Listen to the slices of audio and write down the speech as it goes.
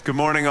Good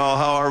morning, all.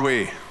 How are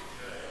we?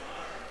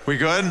 We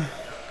good?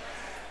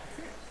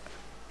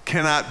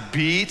 Cannot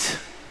beat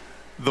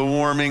the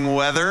warming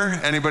weather.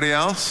 Anybody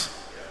else?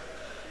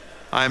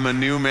 I'm a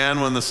new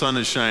man when the sun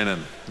is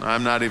shining.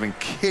 I'm not even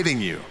kidding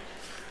you.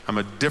 I'm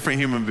a different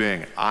human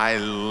being. I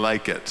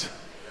like it.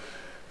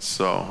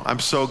 So I'm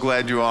so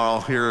glad you all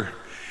are here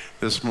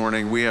this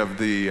morning. We have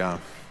the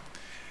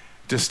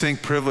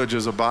distinct privilege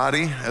as a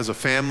body, as a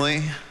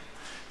family,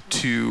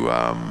 to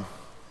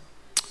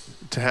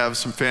have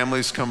some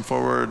families come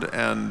forward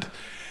and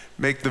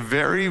make the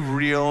very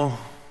real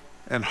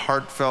and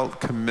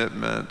heartfelt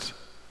commitment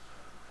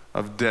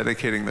of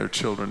dedicating their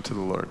children to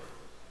the Lord,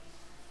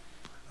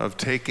 of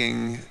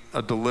taking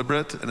a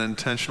deliberate and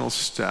intentional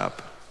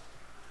step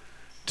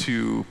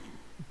to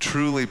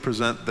truly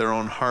present their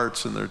own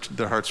hearts and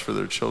their hearts for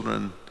their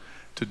children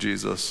to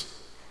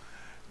Jesus,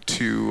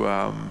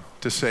 to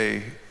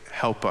say,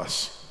 help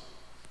us.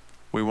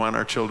 We want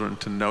our children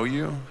to know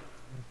you,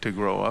 to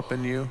grow up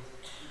in you.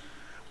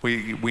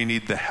 We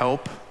need the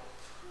help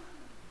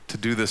to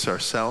do this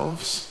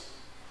ourselves,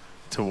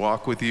 to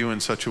walk with you in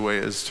such a way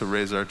as to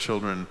raise our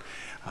children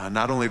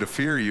not only to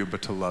fear you,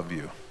 but to love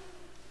you.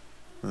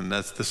 And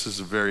this is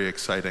a very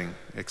exciting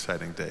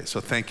day. So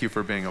thank you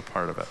for being a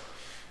part of it.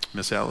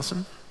 Miss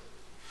Allison?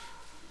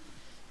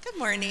 Good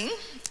morning.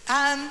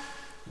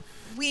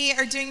 We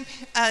are doing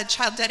a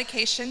child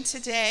dedication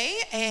today,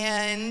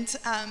 and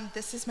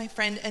this is my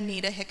friend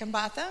Anita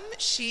Hickenbotham.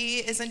 She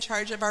is in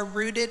charge of our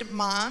Rooted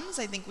Moms.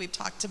 I think we've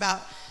talked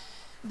about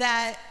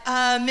that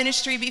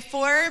ministry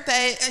before,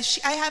 but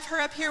I have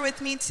her up here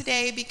with me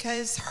today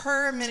because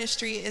her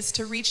ministry is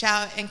to reach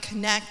out and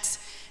connect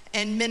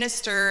and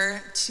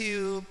minister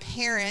to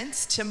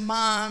parents, to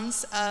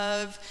moms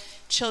of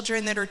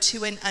children that are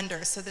 2 and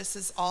under. So this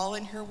is all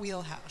in her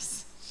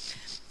wheelhouse.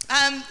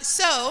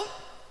 So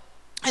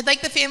I'd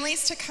like the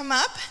families to come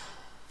up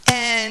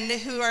and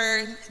who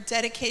are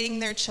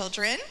dedicating their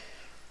children.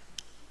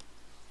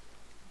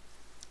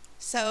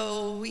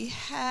 So we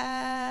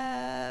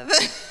have,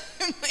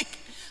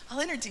 I'll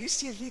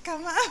introduce you if you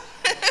come up.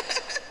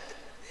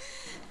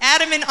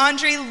 Adam and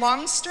Andre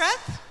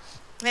Longstreth,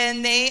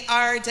 and they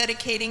are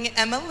dedicating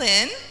Emma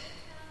Lynn.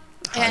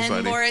 Hi, and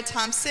buddy. Laura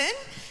Thompson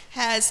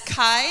has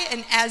Kai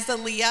and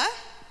Azalea.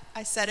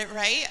 I said it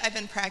right. I've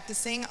been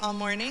practicing all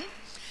morning.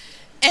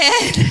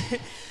 And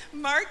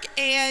Mark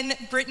and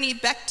Brittany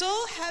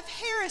Bechtel have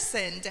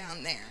Harrison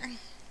down there.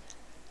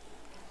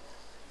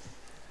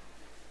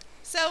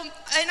 So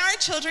in our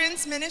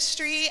children's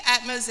ministry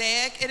at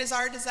Mosaic, it is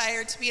our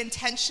desire to be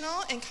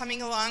intentional in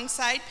coming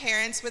alongside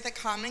parents with a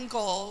common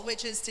goal,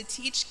 which is to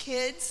teach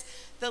kids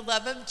the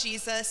love of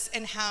Jesus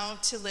and how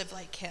to live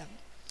like him.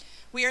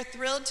 We are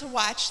thrilled to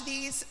watch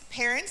these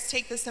parents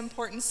take this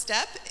important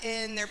step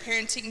in their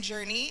parenting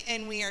journey,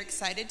 and we are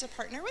excited to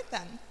partner with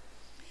them.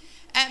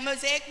 At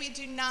Mosaic, we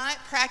do not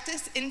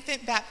practice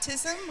infant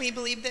baptism. We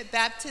believe that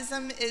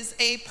baptism is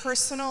a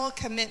personal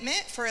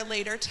commitment for a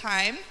later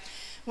time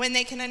when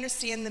they can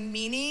understand the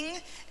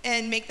meaning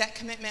and make that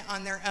commitment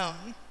on their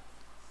own.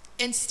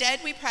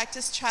 Instead, we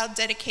practice child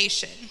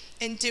dedication.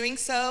 In doing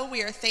so,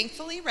 we are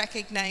thankfully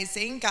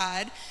recognizing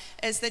God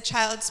as the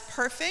child's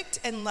perfect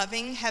and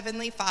loving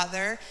Heavenly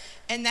Father,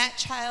 and that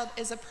child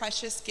is a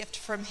precious gift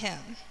from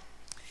him.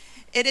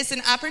 It is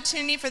an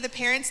opportunity for the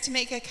parents to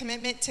make a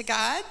commitment to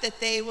God that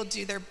they will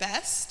do their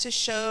best to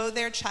show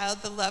their child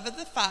the love of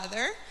the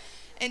Father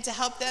and to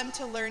help them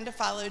to learn to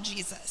follow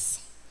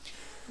Jesus.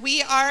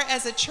 We are,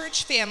 as a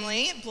church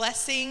family,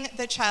 blessing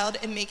the child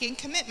and making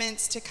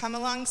commitments to come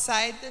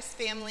alongside this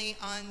family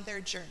on their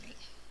journey.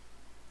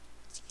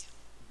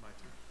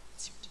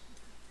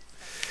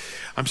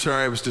 I'm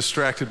sorry, I was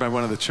distracted by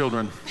one of the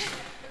children.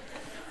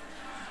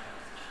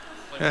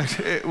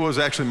 It was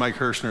actually Mike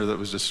Hirschner that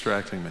was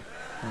distracting me.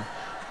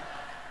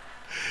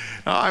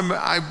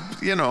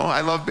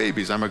 I love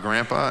babies. I'm a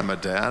grandpa, I'm a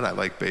dad, I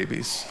like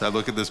babies. I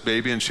look at this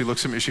baby and she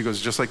looks at me, she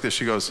goes just like this,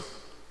 she goes.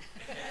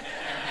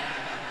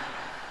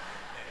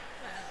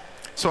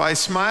 So I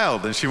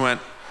smiled and she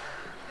went.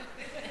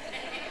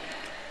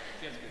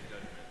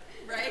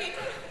 Right?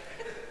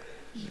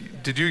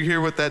 Did you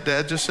hear what that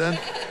dad just said?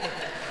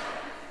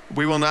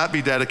 We will not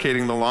be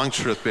dedicating the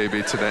Longstreth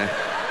baby today.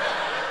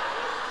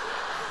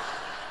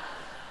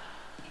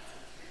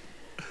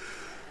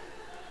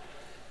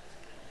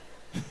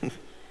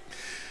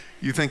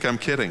 You think I'm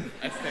kidding?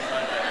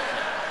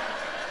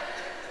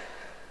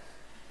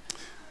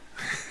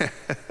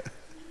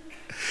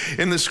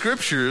 In the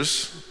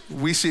scriptures,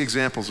 we see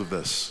examples of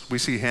this. We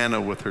see Hannah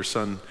with her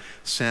son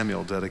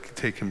Samuel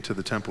take him to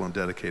the temple and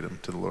dedicate him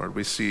to the Lord.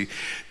 We see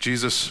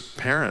Jesus'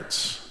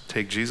 parents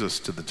take Jesus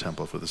to the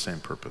temple for the same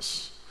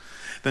purpose.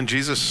 Then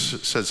Jesus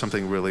said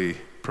something really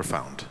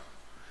profound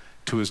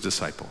to his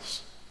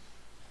disciples.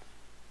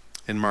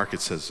 In Mark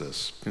it says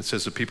this. It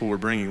says the people were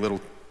bringing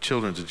little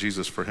children to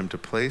Jesus for him to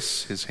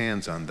place his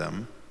hands on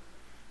them.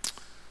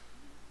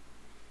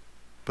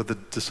 But the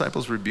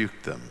disciples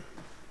rebuked them.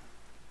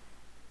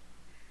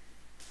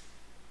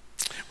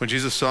 When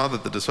Jesus saw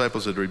that the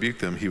disciples had rebuked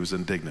them, he was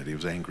indignant, he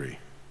was angry.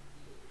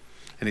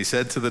 And he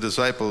said to the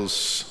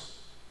disciples,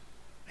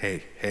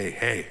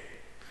 hey,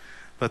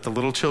 let the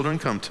little children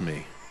come to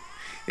me,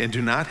 and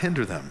do not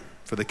hinder them,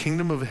 for the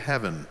kingdom of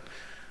heaven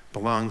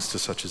belongs to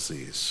such as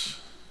these.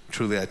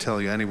 Truly I tell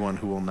you, anyone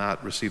who will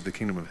not receive the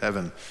kingdom of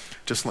heaven,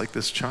 just like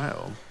this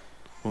child,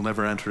 will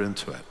never enter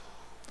into it.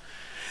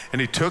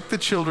 And he took the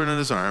children in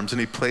his arms, and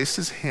he placed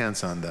his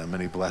hands on them,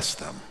 and he blessed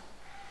them.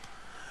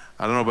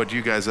 I don't know about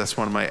you guys, that's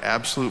one of my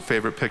absolute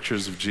favorite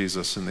pictures of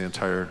Jesus in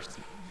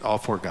all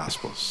four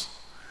Gospels.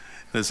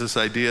 There's this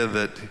idea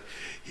that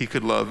he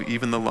could love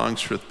even the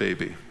Longstreth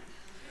baby.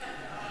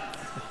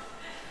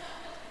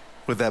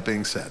 With that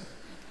being said,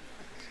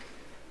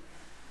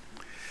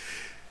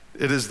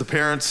 it is the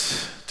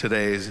parents'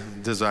 today's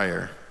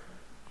desire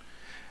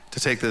to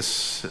take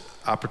this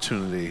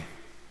opportunity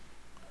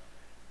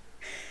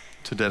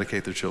to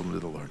dedicate their children to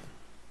the Lord.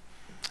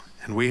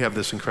 And we have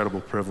this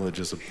incredible privilege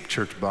as a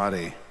church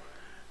body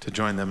to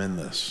join them in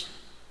this.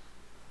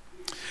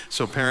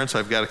 So parents,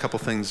 I've got a couple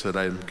things that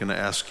I'm going to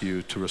ask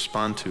you to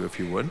respond to, if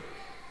you would,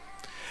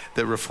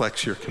 that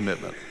reflects your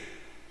commitment.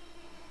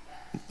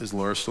 Is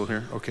Laura still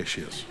here? Okay,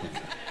 she is. Okay.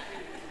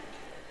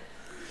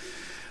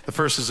 The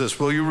first is this: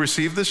 will you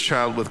receive this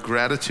child with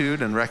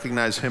gratitude and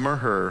recognize him or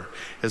her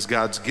as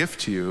God's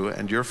gift to you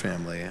and your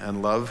family,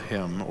 and love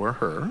him or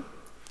her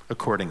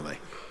accordingly?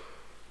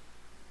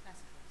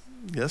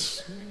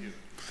 Yes?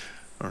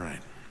 All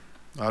right.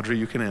 Audrey,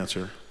 you can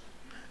answer.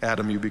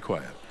 Adam, you be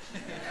quiet.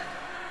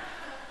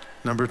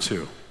 Number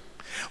 2,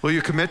 will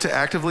you commit to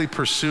actively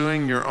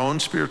pursuing your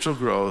own spiritual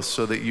growth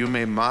so that you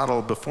may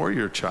model before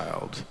your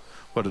child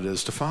what it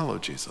is to follow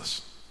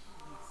Jesus?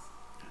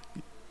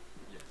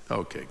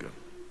 Okay, good.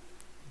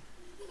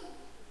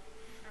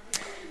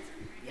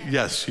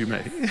 Yes, you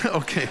may.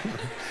 Okay.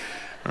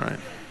 All right.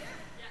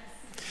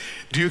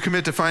 Do you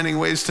commit to finding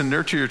ways to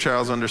nurture your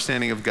child's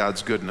understanding of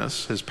God's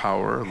goodness, his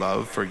power,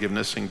 love,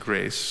 forgiveness, and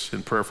grace,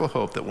 in prayerful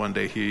hope that one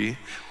day he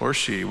or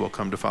she will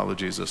come to follow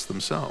Jesus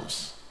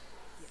themselves?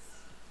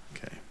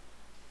 Okay.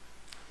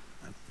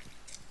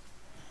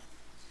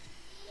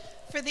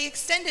 For the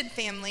extended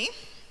family,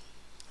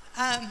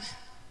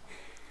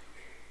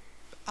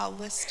 I'll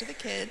list the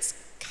kids: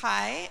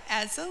 Kai,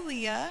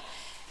 Azalea,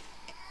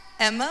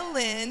 Emma,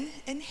 Lynn,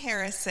 and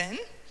Harrison.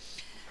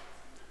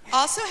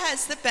 Also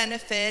has the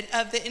benefit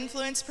of the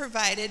influence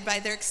provided by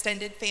their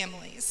extended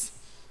families.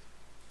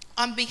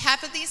 On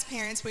behalf of these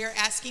parents, we are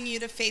asking you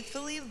to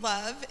faithfully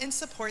love and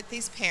support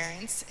these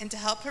parents and to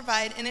help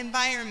provide an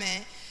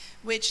environment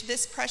which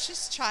this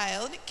precious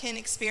child can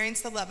experience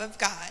the love of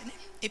God.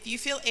 If you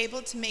feel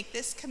able to make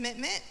this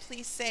commitment,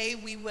 please say,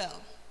 "We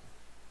will."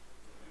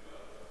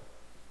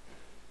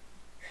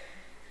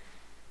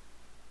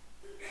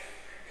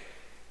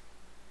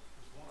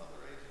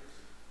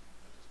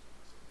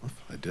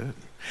 I did.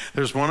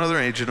 There's one other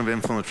agent of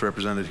influence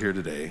represented here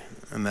today,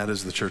 and that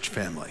is the church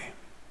family.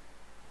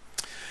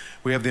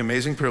 We have the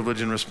amazing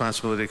privilege and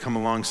responsibility to come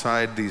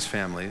alongside these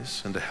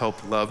families and to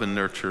help love and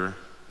nurture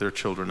their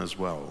children as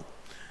well,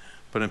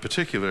 but in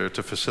particular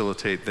to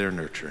facilitate their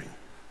nurturing.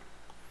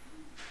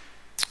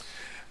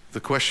 The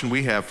question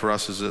we have for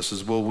us is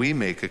this: will we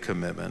make a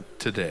commitment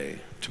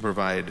today to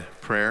provide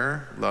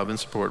prayer, love, and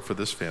support for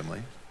this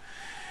family,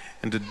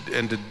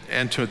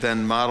 and to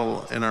then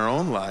model in our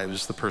own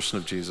lives the person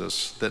of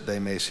Jesus, that they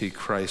may see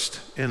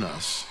Christ in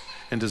us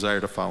and desire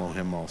to follow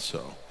him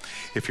also?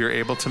 If you're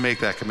able to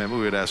make that commitment,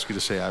 we would ask you to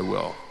say, "I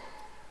will."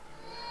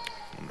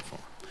 Wonderful.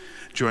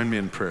 Join me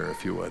in prayer,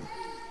 if you would.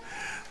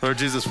 Lord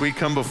Jesus, we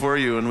come before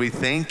you and we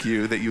thank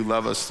you that you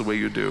love us the way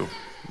you do,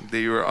 that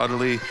you are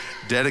utterly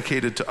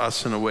dedicated to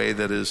us in a way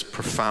that is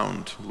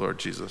profound, Lord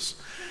Jesus,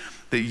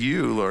 that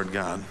you, Lord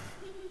God,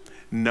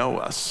 know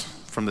us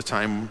from the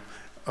time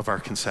of our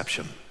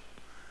conception,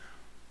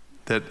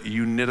 that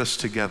you knit us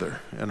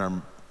together in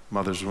our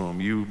mother's womb.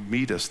 You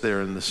meet us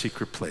there in the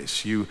secret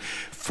place. You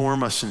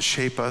form us and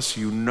shape us.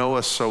 You know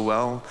us so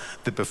well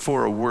that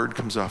before a word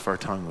comes off our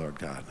tongue, Lord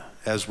God,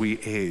 as we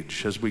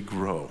age, as we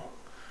grow,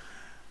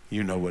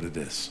 you know what it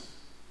is.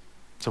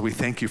 So we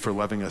thank you for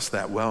loving us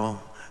that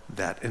well,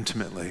 that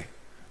intimately,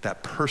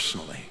 that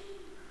personally.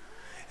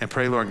 And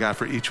pray, Lord God,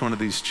 for each one of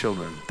these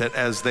children, that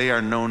as they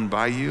are known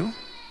by you,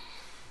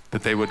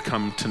 that they would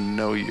come to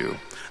know you.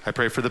 I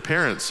pray for the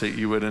parents that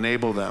you would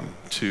enable them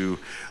to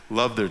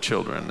love their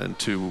children and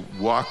to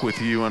walk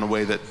with you in a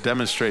way that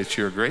demonstrates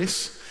your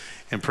grace.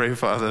 And pray,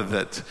 Father,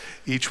 that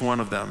each one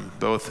of them,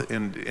 both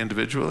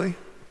individually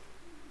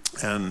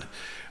and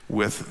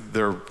with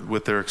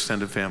their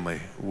extended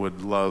family,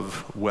 would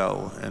love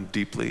well and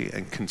deeply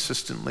and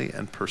consistently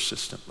and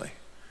persistently.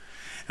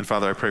 And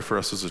Father, I pray for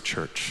us as a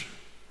church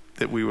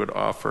that we would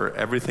offer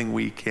everything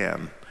we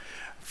can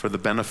for the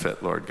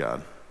benefit, Lord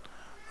God,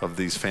 of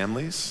these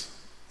families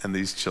and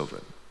these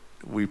children.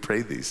 We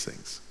pray these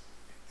things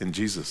in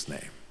Jesus'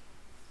 name.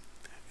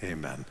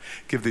 Amen.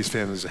 Give these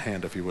families a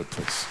hand, if you would,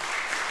 please.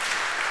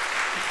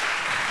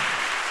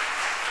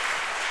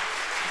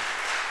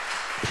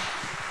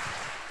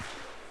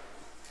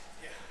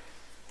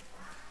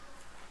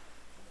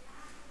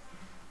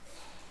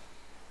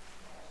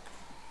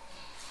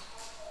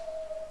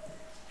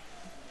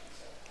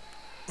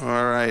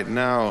 right,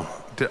 now,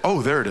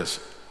 there it is.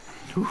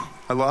 Whew,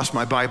 I lost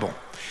my Bible.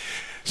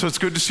 So it's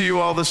good to see you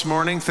all this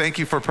morning. Thank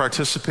you for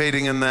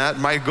participating in that.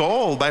 My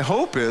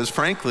hope is,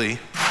 frankly,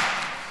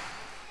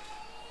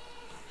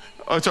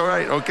 it's all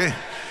right, okay.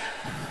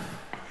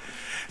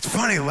 It's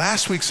funny,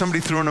 last week somebody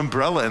threw an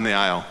umbrella in the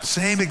aisle.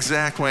 Same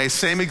exact way,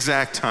 same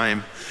exact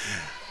time.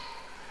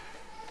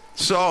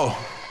 So,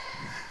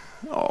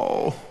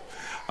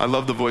 I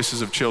love the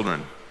voices of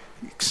children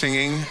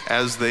singing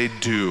as they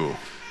do.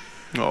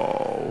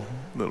 Oh,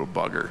 little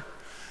bugger.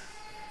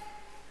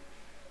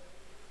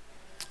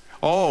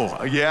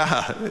 Oh,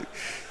 yeah.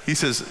 He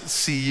says,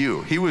 see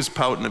you. He was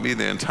pouting at me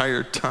the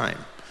entire time.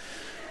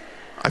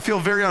 I feel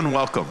very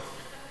unwelcome.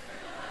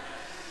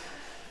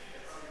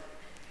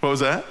 What was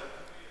that?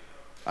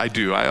 I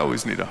do. I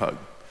always need a hug.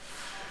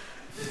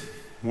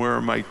 Where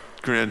are my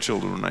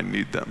grandchildren when I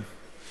need them?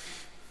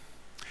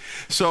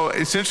 So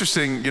it's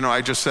interesting,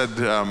 I just said,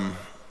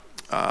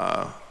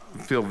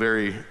 feel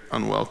very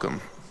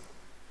unwelcome.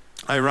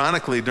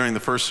 Ironically, during the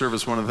first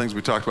service, one of the things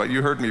we talked about,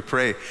 you heard me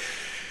pray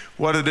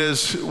what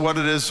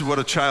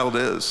a child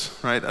is,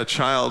 right? A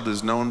child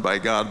is known by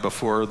God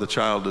before the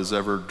child is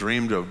ever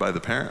dreamed of by the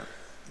parent.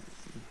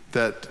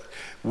 That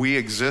we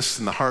exist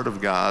in the heart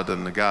of God,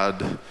 and the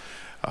God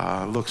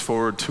looks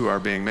forward to our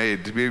being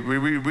made.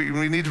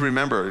 We need to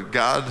remember,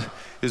 God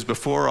is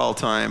before all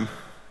time,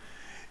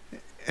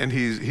 and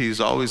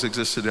he's always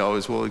existed, he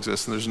always will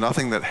exist, and there's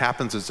nothing that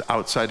happens that's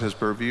outside his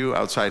purview,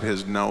 outside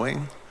his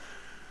knowing,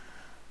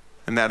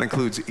 and that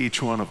includes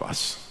each one of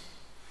us.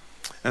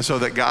 And so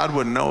that God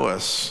would know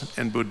us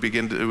and would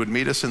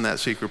meet us in that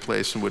secret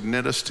place and would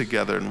knit us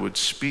together and would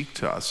speak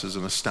to us is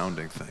an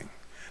astounding thing.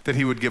 That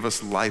he would give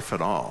us life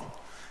at all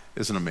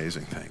is an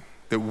amazing thing.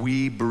 That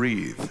we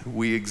breathe,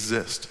 we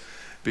exist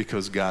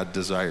because God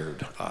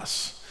desired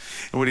us.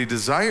 And what he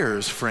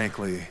desires,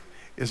 frankly,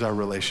 is our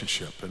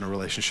relationship and a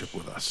relationship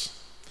with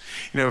us.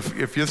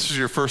 If this is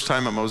your first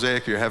time at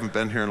Mosaic, you haven't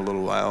been here in a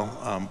little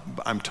while,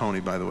 I'm Tony,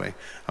 by the way.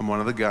 I'm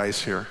one of the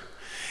guys here.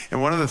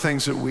 And one of the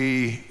things that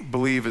we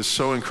believe is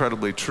so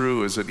incredibly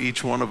true is that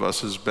each one of us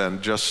has been,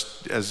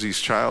 just as these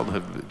children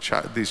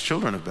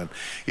have been,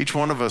 each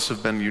one of us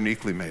have been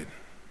uniquely made.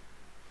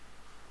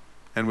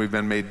 And we've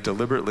been made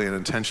deliberately and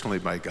intentionally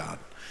by God.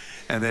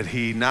 And that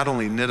he not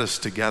only knit us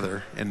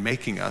together in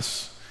making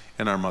us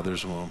in our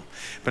mother's womb,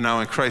 but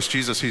now in Christ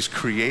Jesus, he's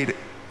creating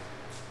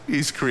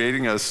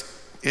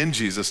us in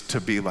Jesus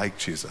to be like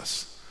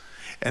Jesus.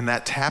 And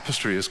that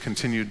tapestry is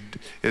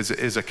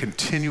a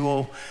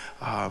continual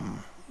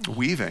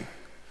weaving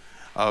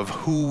of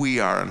who we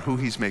are and who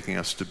he's making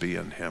us to be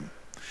in him.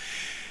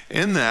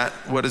 In that,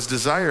 what his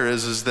desire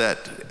is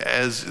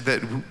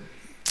that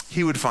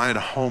he would find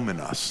a home in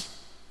us.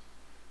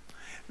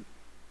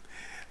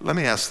 Let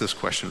me ask this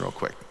question real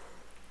quick.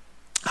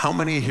 How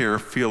many here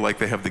feel like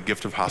they have the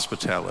gift of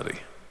hospitality?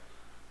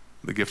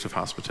 The gift of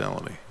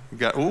hospitality. You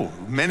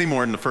got, many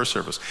more in the first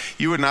service.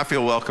 You would not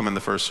feel welcome in the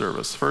first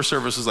service. First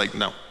service is like,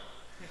 no,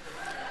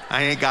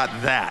 I ain't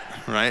got that,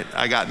 right?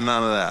 I got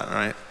none of that,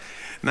 right?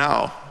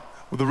 Now,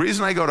 the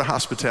reason I go to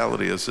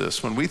hospitality is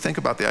this. When we think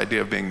about the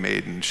idea of being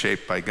made and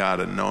shaped by God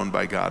and known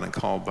by God and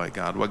called by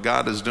God, what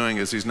God is doing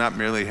is he's not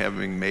merely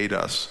having made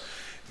us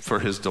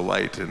for his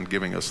delight in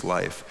giving us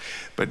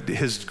life, but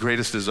his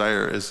greatest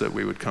desire is that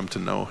we would come to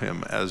know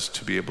him as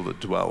to be able to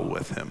dwell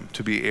with him,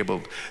 to be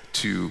able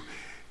to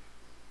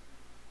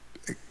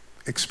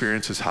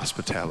experience his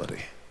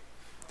hospitality.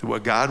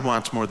 What God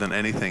wants more than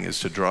anything is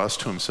to draw us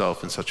to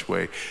himself in such a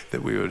way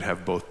that we would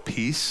have both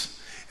peace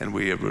and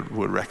we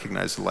would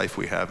recognize the life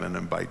we have in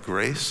him by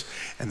grace,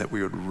 and that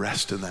we would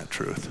rest in that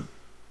truth,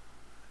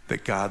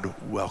 that God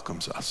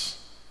welcomes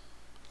us,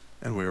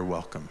 and we are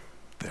welcome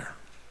there.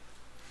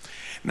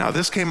 Now,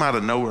 this came out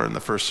of nowhere in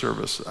the first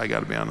service, I got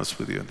to be honest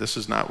with you. This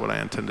is not what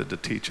I intended to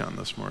teach on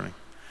this morning.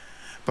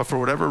 But for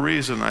whatever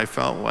reason, I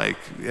felt like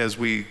as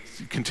we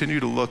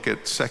continue to look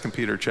at 2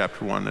 Peter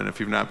chapter 1, and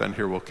if you've not been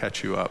here, we'll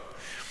catch you up.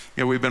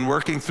 We've been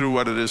working through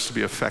what it is to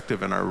be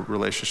effective in our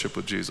relationship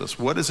with Jesus.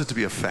 What is it to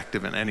be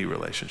effective in any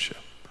relationship?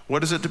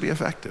 What is it to be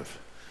effective?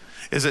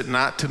 Is it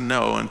not to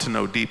know and to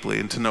know deeply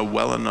and to know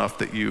well enough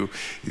that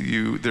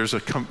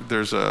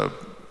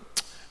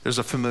there's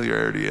a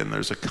familiarity and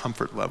there's a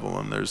comfort level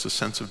and there's a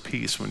sense of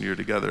peace when you're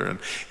together.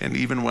 And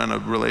even when a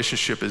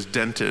relationship is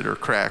dented or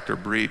cracked or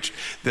breached,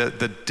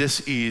 the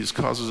dis-ease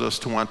causes us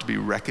to want to be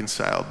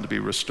reconciled and to be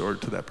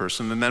restored to that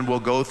person. And then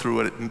we'll go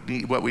through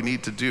what we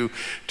need to do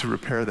to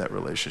repair that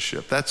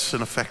relationship. That's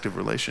an effective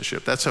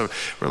relationship. That's a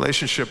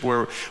relationship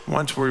where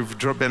once we've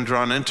been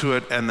drawn into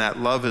it and that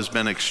love has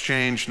been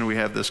exchanged and we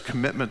have this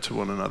commitment to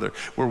one another,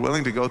 we're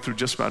willing to go through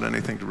just about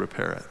anything to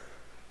repair it,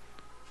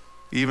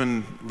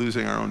 even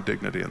losing our own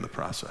dignity in the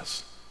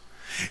process.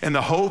 And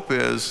the hope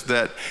is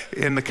that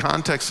in the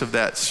context of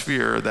that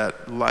sphere,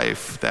 that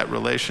life, that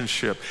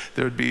relationship,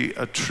 there would be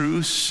a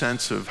true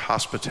sense of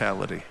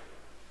hospitality.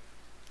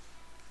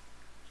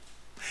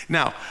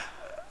 Now,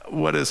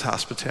 what is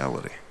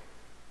hospitality?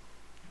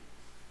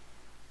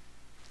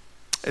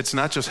 It's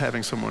not just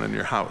having someone in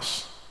your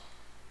house.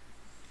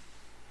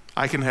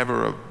 I can have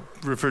a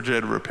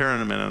refrigerator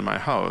repairman in my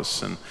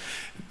house. And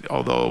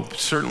although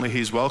certainly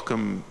he's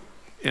welcome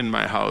in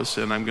my house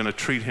and I'm going to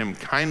treat him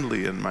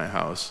kindly in my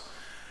house,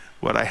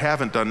 what I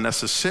haven't done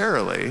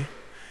necessarily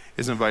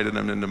is invited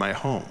him into my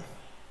home.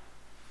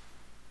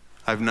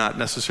 I've not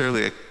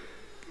necessarily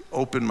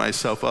opened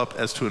myself up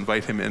as to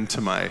invite him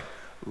into my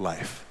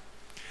life.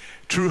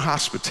 True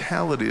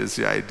hospitality is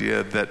the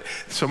idea that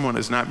someone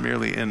is not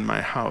merely in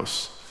my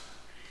house,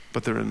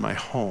 but they're in my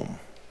home.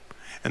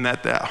 And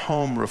that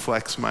home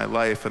reflects my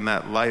life, and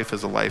that life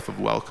is a life of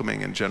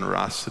welcoming and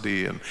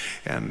generosity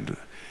and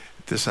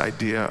this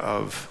idea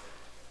of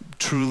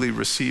truly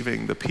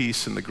receiving the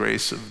peace and the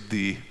grace of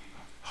the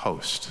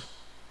host.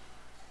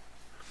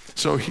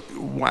 So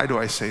why do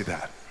I say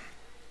that?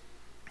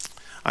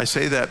 I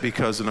say that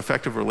because an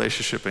effective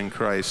relationship in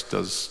Christ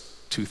does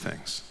two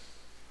things.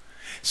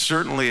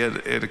 Certainly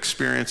it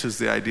experiences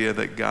the idea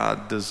that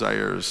God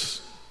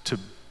desires to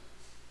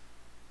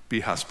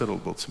be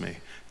hospitable to me,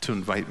 to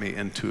invite me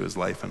into his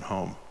life and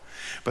home.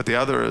 But the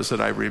other is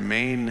that I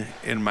remain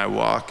in my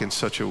walk in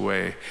such a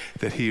way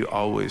that he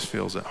always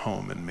feels at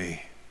home in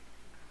me.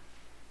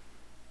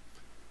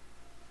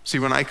 See,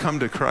 when I come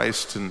to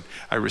Christ and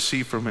I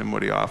receive from him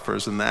what he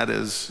offers, and that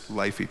is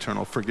life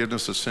eternal,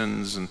 forgiveness of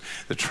sins, and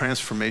the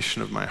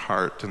transformation of my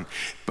heart,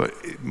 but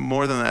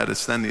more than that,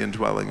 it's then the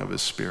indwelling of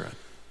his Spirit.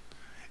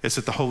 It's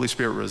that the Holy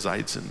Spirit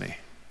resides in me.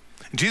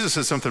 And Jesus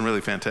says something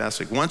really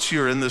fantastic. Once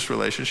you're in this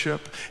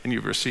relationship and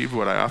you've received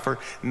what I offer,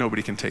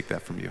 nobody can take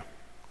that from you.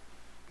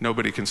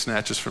 Nobody can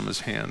snatch us from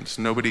his hands.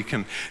 Nobody.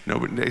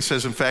 He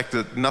says, in fact,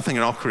 that nothing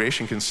in all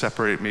creation can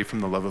separate me from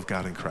the love of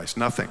God in Christ.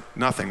 Nothing,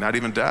 not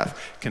even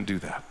death can do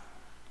that.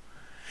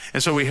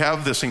 And so we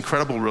have this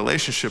incredible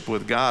relationship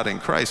with God in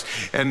Christ.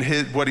 And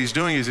what he's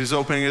doing is he's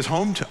opening his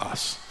home to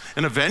us.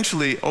 And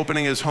eventually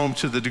opening his home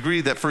to the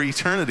degree that for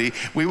eternity,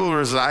 we will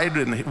reside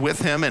with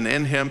him and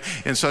in him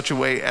in such a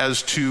way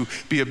as to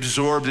be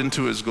absorbed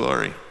into his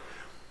glory.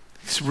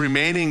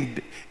 Remaining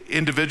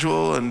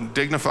individual and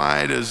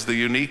dignified as the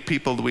unique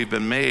people that we've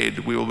been made,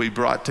 we will be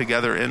brought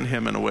together in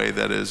him in a way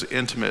that is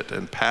intimate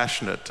and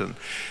passionate and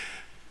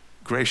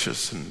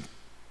gracious and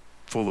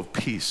full of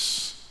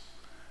peace.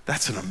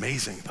 That's an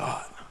amazing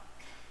thought.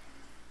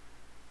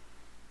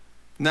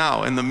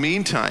 Now, in the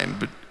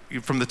meantime,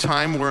 from the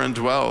time we're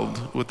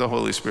indwelled with the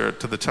Holy Spirit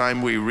to the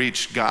time we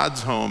reach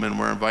God's home and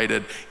we're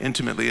invited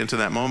intimately into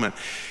that moment,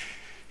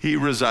 he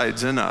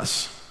resides in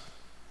us.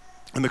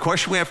 And the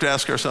question we have to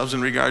ask ourselves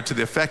in regard to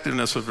the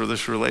effectiveness of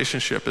this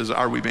relationship is,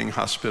 are we being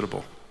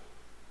hospitable?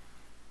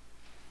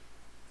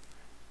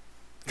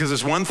 Because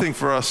it's one thing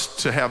for us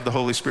to have the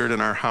Holy Spirit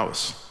in our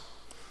house.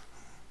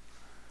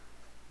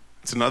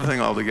 It's another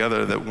thing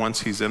altogether that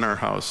once he's in our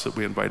house, that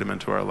we invite him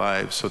into our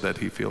lives so that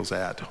he feels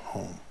at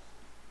home.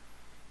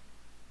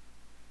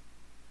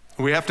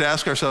 We have to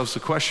ask ourselves the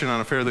question on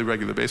a fairly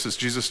regular basis,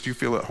 Jesus, do you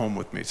feel at home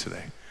with me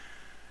today?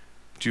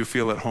 Do you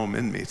feel at home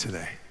in me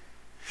today?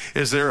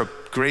 Is there a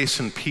grace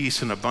and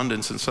peace and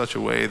abundance in such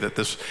a way that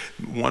this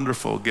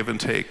wonderful give and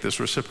take, this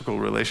reciprocal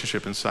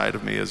relationship inside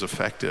of me is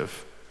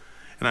effective?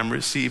 And I'm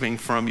receiving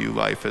from you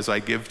life as I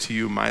give to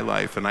you my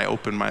life, and I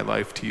open my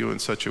life to you in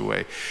such a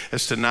way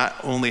as to not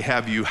only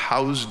have you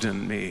housed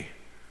in me,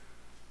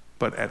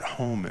 but at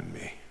home in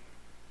me.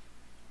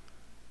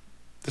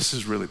 This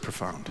is really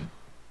profound.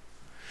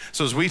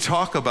 So as we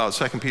talk about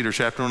 2 Peter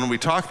chapter 1, when we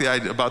talk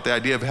about the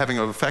idea of having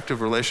an effective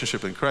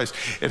relationship in Christ,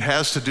 it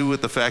has to do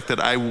with the fact that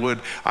I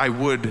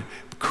would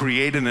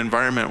create an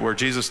environment where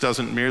Jesus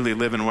doesn't merely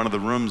live in one of the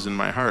rooms in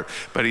my heart,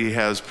 but he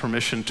has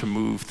permission to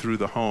move through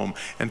the home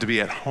and to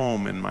be at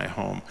home in my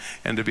home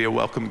and to be a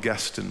welcome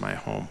guest in my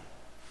home.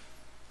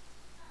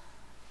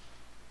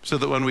 So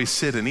that when we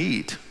sit and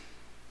eat,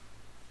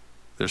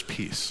 there's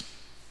peace.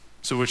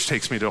 So which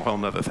takes me to a whole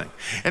nother thing.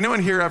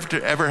 Anyone here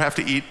ever have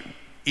to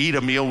eat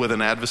a meal with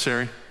an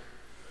adversary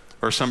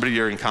or somebody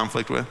you're in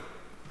conflict with?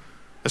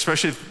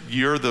 Especially if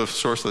you're the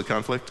source of the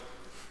conflict?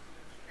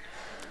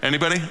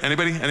 Anybody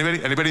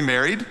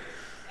married?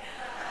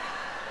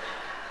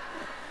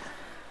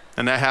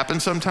 And that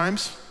happens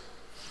sometimes?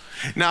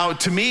 Now,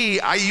 to me,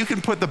 you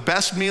can put the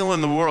best meal in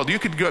the world. You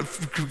could go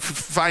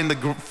find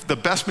the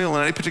best meal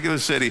in any particular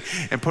city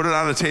and put it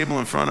on a table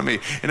in front of me.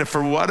 And if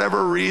for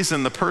whatever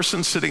reason, the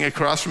person sitting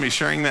across from me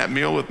sharing that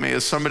meal with me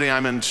is somebody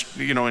I'm in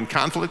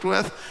conflict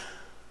with,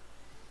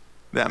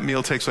 that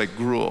meal tastes like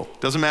gruel.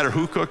 Doesn't matter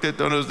who cooked it,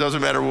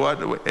 doesn't matter what,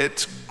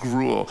 it's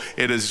gruel.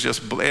 It is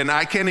just, and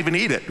I can't even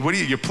eat it. What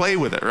do you play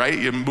with it, right?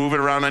 You move it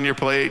around on your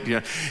plate,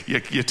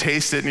 you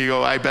taste it and you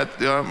go, I bet,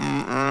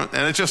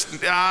 and it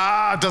just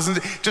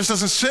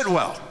doesn't sit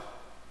well.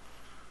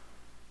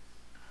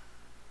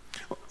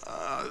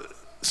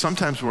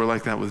 Sometimes we're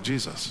like that with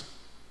Jesus.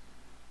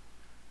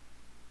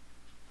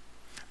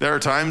 There are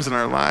times in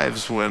our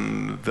lives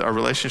when our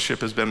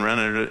relationship has been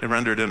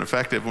rendered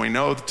ineffective. We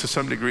know to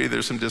some degree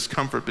there's some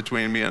discomfort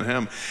between me and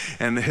him,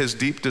 and his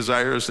deep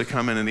desire is to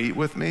come in and eat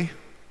with me.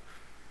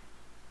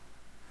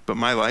 But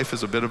my life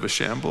is a bit of a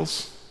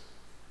shambles,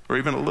 or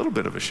even a little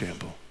bit of a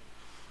shamble.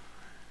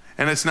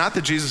 And it's not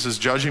that Jesus is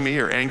judging me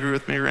or angry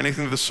with me or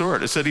anything of the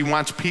sort. It's that he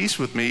wants peace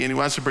with me and he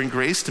wants to bring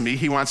grace to me.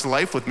 He wants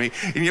life with me.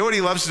 And you know what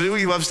he loves to do?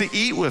 He loves to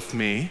eat with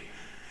me.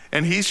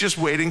 And he's just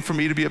waiting for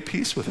me to be at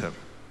peace with him.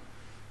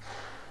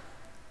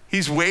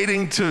 He's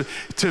waiting to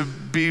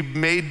be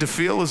made to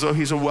feel as though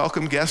he's a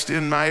welcome guest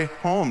in my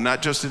home,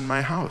 not just in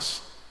my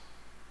house.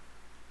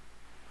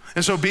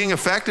 And so being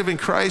effective in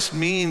Christ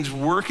means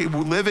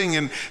living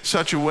in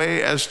such a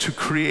way as to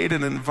create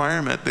an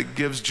environment that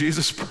gives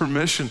Jesus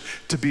permission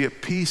to be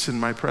at peace in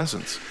my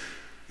presence.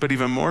 But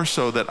even more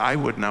so that I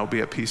would now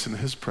be at peace in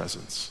his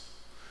presence.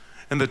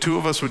 And the two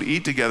of us would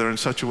eat together in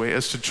such a way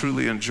as to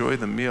truly enjoy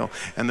the meal.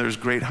 And there's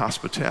great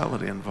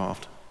hospitality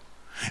involved.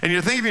 And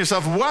you're thinking to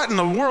yourself, what in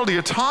the world are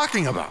you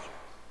talking about?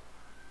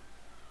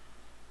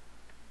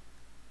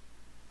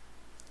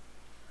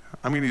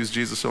 I'm going to use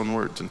Jesus' own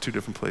words in two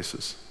different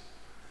places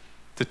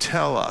to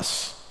tell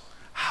us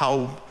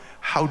how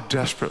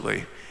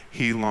desperately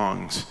he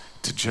longs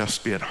to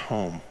just be at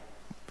home,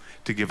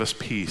 to give us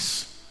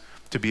peace,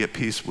 to be at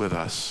peace with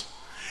us,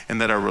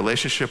 and that our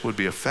relationship would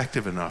be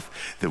effective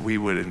enough that we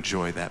would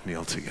enjoy that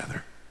meal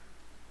together.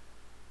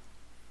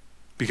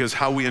 Because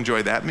how we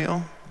enjoy that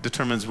meal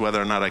determines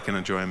whether or not I can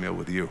enjoy a meal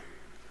with you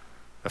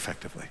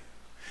effectively.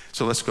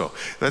 So let's go.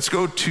 Let's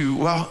go to,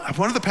 well,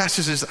 one of the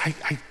passages,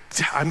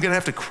 I'm going to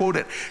have to quote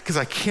it because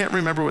I can't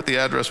remember what the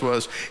address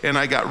was, and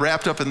I got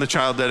wrapped up in the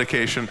child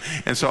dedication,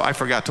 and so I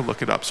forgot to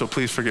look it up, so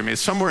please forgive me.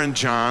 It's somewhere in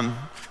John,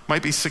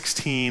 might be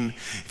 16.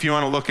 If you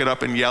want to look it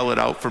up and yell it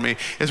out for me,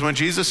 is when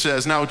Jesus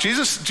says, now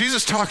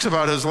Jesus talks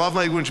about his love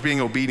language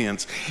being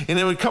obedience, and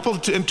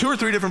in two or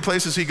three different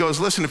places he goes,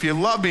 listen, if you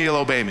love me, you'll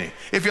obey me.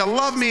 If you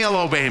love me, you'll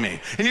obey me.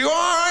 And you go, all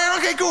right,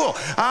 okay, cool,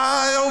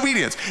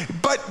 obedience.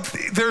 But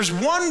there's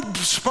one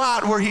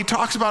spot where he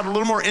talks about it a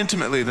little more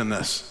intimately than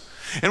this.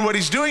 And what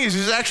he's doing is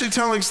he's actually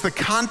telling us the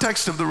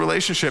context of the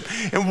relationship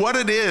and what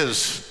it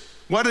is,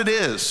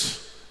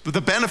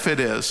 the benefit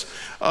is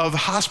of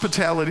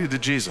hospitality to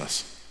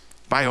Jesus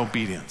by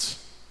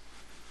obedience.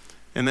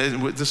 And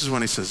this is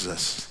when he says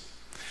this.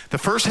 The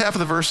first half of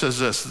the verse says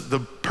this: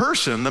 the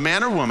person, the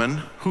man or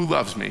woman who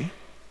loves me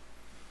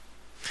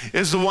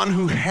is the one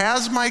who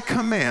has my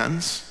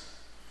commands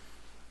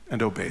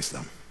and obeys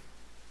them.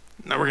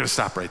 Now we're going to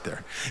stop right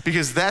there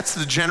because that's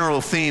the general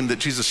theme that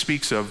Jesus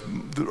speaks of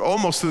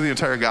almost through the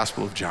entire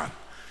Gospel of John.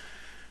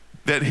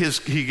 That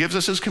he gives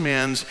us his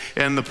commands,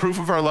 and the proof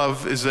of our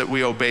love is that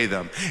we obey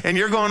them. And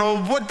you're going,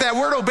 oh, what, that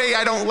word obey,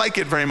 I don't like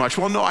it very much.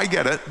 Well, no, I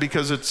get it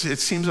because it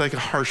seems like a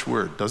harsh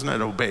word, doesn't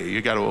it? Obey,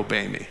 you got to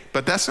obey me.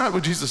 But that's not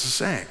what Jesus is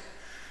saying.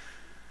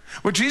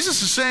 What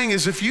Jesus is saying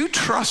is if you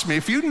trust me,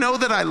 if you know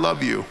that I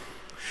love you,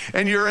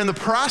 and you're in the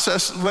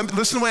process, listen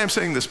to the way I'm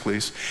saying this,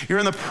 please. You're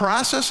in the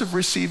process of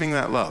receiving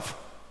that love.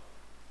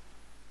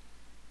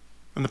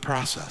 In the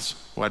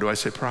process. Why do I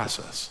say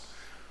process?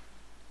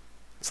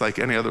 It's like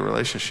any other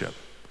relationship.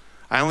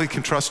 I only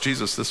can trust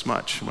Jesus this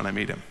much when I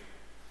meet him.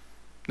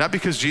 Not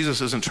because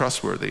Jesus isn't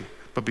trustworthy,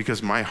 but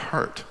because my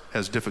heart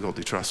has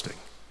difficulty trusting.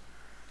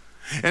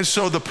 And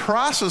so the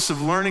process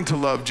of learning to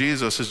love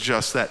Jesus is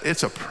just that.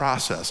 It's a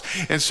process.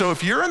 And so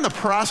if you're in the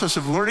process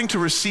of learning to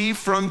receive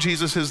from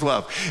Jesus his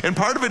love, and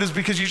part of it is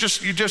because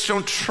you just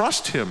don't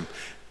trust him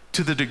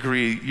to the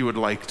degree you would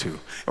like to,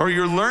 or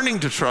you're learning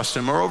to trust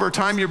him, or over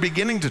time you're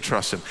beginning to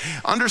trust him.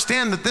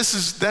 Understand that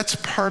that's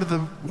part of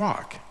the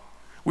walk.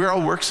 We're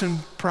all works in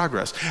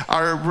progress.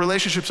 Our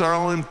relationships are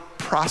all in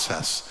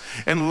process,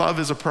 and love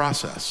is a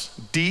process.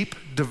 Deep,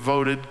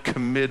 devoted,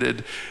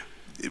 committed,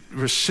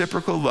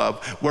 reciprocal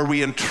love where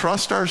we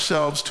entrust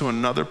ourselves to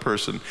another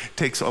person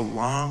takes a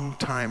long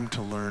time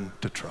to learn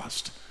to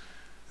trust.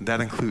 And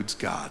that includes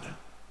God.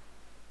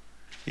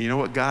 You know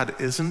what God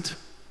isn't?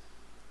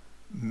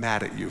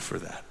 Mad at you for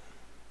that.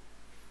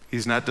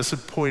 He's not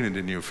disappointed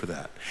in you for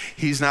that.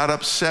 He's not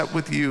upset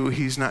with you.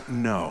 He's not,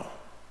 no.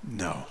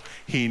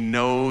 He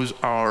knows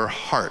our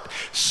heart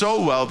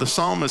so well. The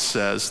psalmist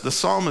says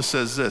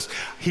this: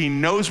 he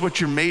knows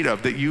what you're made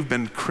of, that you've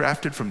been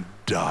crafted from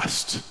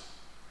dust.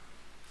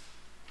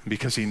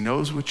 Because he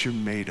knows what you're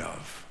made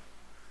of,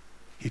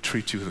 he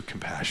treats you with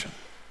compassion.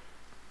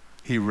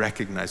 He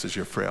recognizes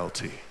your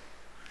frailty.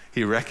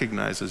 He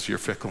recognizes your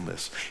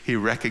fickleness. He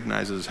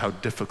recognizes how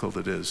difficult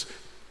it is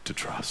to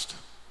trust.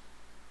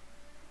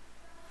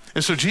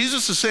 And so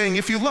Jesus is saying,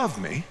 if you love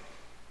me,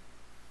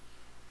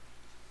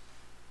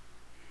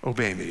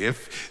 obey me.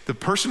 If the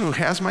person who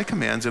has my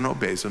commands and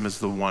obeys them is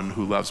the one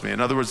who loves me. In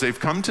other words, they've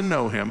come to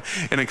know him,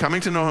 and in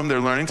coming to know him,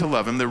 they're learning to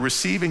love him, they're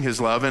receiving his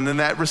love, and in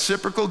that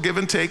reciprocal give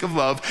and take of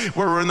love,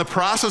 where we're in the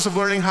process of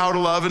learning how to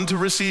love and to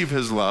receive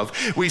his love,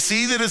 we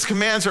see that his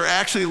commands are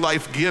actually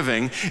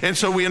life-giving, and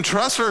so we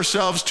entrust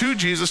ourselves to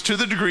Jesus to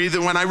the degree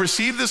that when I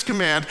receive this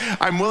command,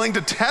 I'm willing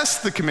to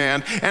test the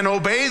command and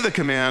obey the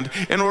command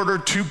in order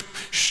to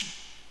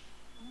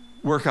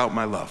work out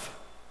my love.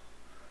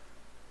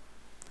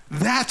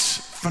 That's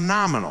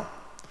phenomenal.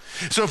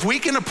 So if we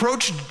can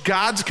approach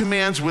God's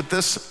commands with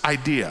this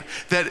idea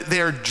that they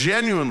are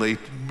genuinely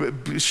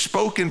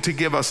spoken to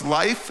give us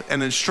life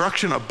and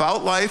instruction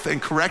about life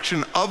and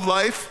correction of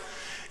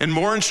life, and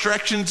more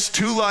instructions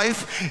to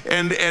life,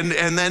 and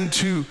then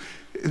to,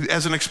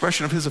 as an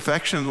expression of his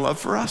affection and love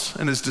for us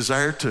and his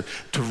desire to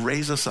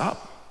raise us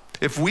up.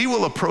 If we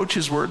will approach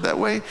his word that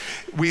way,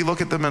 we look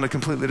at them in a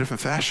completely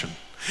different fashion.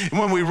 And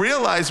when we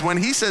realize, when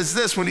he says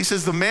this, when he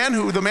says the man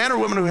or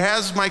woman who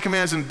has my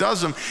commands and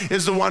does them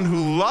is the one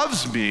who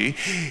loves me,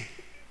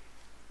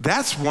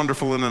 that's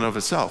wonderful in and of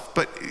itself.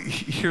 But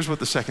here's what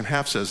the second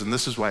half says, and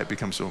this is why it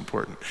becomes so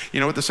important.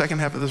 You know what the second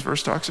half of this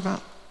verse talks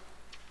about?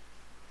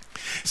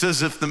 It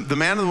says, if the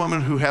man or the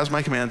woman who has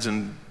my commands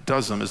and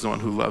does them is the one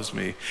who loves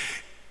me,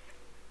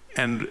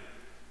 and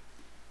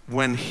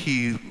when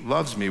he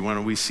loves me,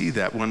 when we see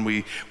that, when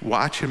we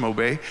watch him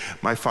obey,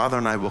 my Father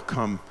and I will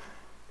come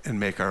and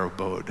make our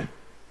abode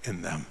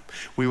in them.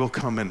 We will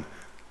come and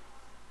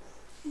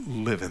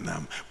live in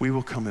them. We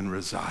will come and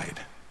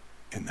reside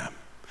in them.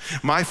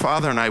 My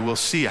Father and I will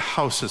see a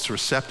house that's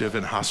receptive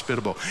and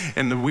hospitable.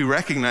 And we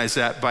recognize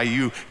that by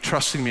you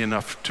trusting me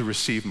enough to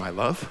receive my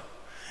love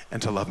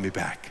and to love me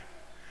back.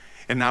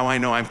 And now I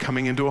know I'm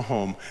coming into a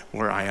home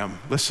where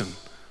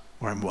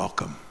where I'm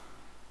welcome.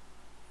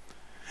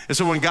 And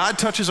so when God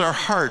touches our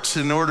hearts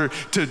in order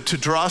to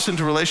draw us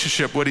into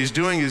relationship, what he's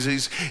doing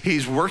is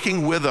he's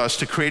working with us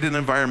to create an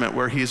environment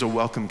where he is a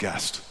welcome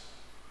guest.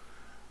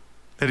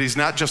 That he's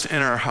not just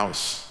in our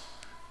house,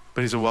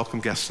 but he's a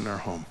welcome guest in our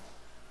home.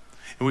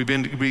 And we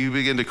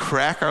begin to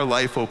crack our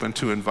life open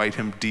to invite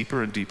him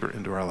deeper and deeper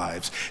into our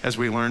lives as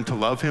we learn to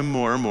love him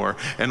more and more,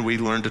 and we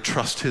learn to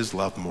trust his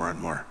love more and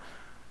more.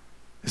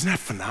 Isn't that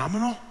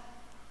phenomenal?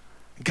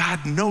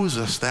 God knows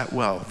us that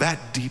well,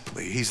 that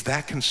deeply. He's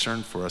that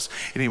concerned for us,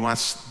 and he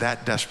wants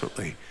that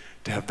desperately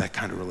to have that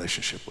kind of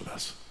relationship with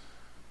us.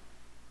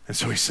 And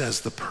so he says,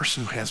 the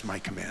person who has my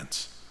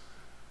commands,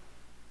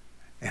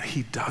 and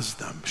he does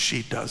them,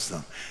 she does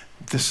them,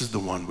 this is the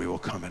one we will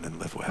come in and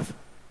live with.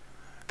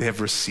 They have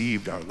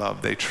received our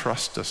love. They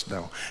trust us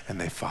now,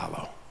 and they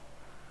follow.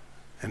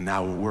 And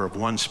now we're of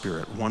one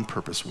spirit, one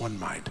purpose, one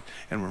mind,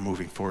 and we're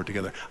moving forward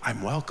together.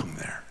 I'm welcome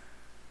there.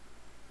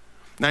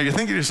 Now you're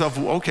thinking to yourself,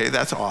 well, okay,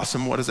 that's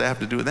awesome. What does that have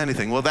to do with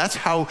anything? Well, that's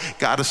how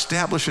God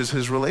establishes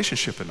his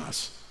relationship in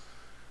us.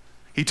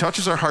 He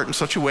touches our heart in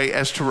such a way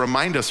as to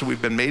remind us that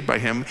we've been made by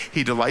him.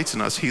 He delights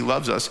in us. He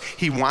loves us.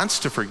 He wants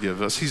to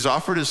forgive us. He's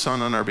offered his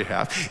son on our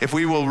behalf. If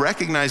we will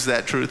recognize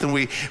that truth and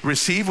we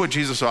receive what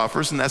Jesus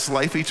offers, and that's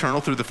life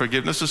eternal through the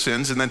forgiveness of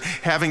sins, and then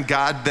having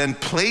God then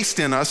placed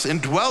in us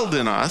and dwelled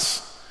in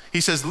us,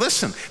 he says,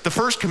 listen, the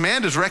first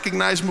command is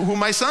recognize who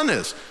my son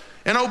is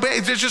and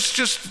obey.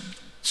 Just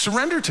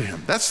surrender to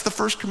him. That's the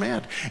first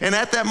command. And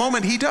at that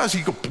moment, he does.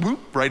 He goes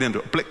right into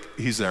it. Blick,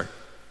 he's there.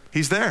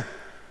 He's there.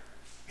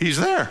 He's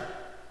there.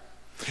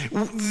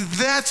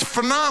 That's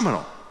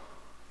phenomenal.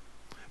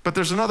 But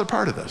there's another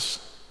part of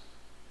this.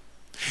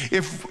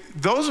 If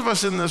those of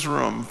us in this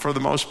room, for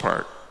the most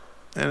part,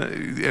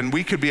 and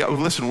we could be,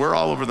 listen, we're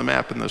all over the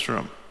map in this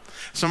room.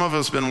 Some of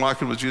us have been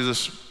walking with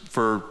Jesus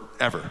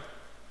forever.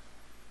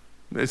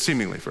 It's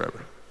seemingly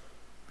forever.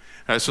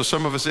 So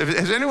some of us,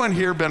 has anyone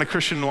here been a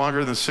Christian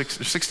longer than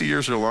 60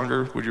 years or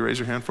longer? Would you raise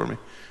your hand for me?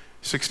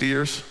 60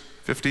 years?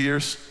 50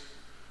 years?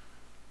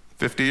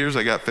 50 years?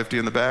 I got 50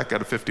 in the back,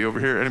 got a 50 over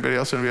here. Anybody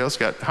else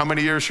got, how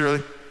many years,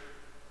 Shirley?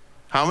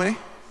 How many?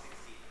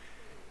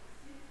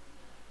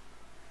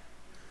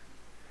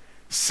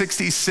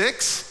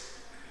 66?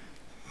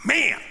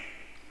 Man!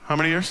 How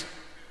many years?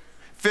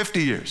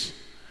 50 years.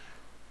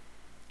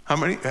 How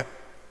many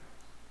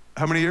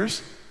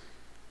years?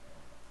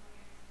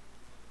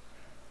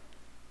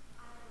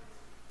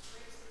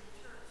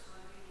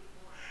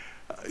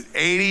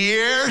 80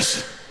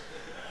 years?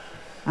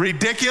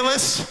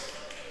 Ridiculous?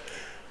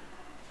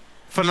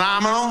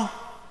 Phenomenal?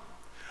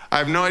 I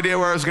have no idea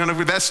where I was going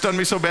to. That stunned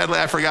me so badly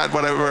I forgot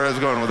where I was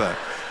going with that.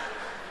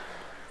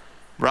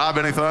 Rob,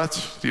 any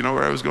thoughts? Do you know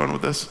where I was going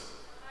with this?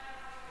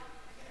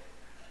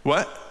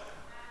 What?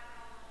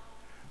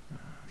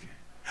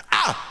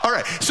 All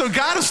right. So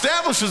God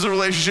establishes a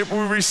relationship. We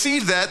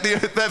receive that.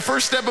 That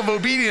first step of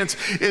obedience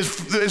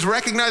is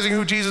recognizing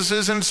who Jesus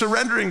is and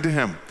surrendering to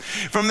him.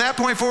 From that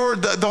point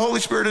forward, the Holy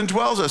Spirit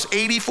indwells us.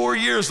 84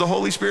 years, the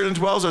Holy Spirit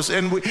indwells us,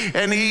 and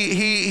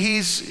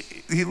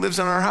he lives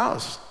in our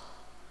house.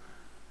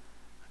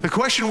 The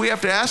question we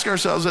have to ask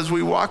ourselves as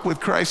we walk with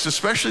Christ,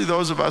 especially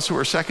those of us who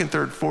are second,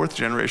 third, fourth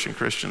generation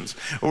Christians,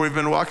 or we've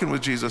been walking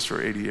with Jesus for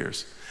 80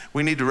 years,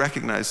 we need to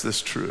recognize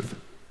this truth.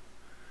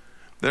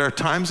 There are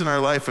times in our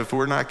life, if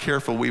we're not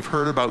careful, we've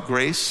heard about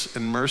grace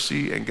and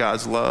mercy and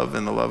God's love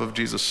and the love of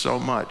Jesus so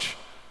much.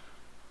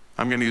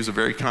 I'm going to use a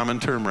very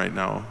common term right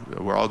now.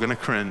 We're all going to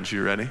cringe.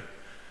 You ready?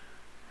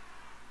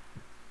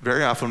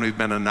 Very often we've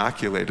been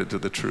inoculated to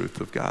the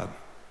truth of God.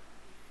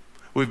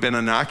 We've been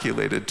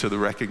inoculated to the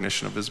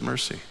recognition of his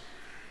mercy.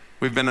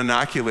 We've been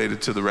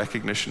inoculated to the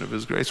recognition of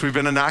his grace. We've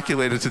been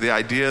inoculated to the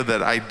idea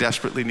that I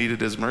desperately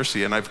needed his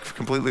mercy, and I've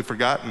completely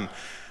forgotten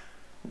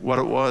what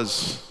it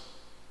was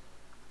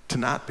to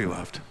not be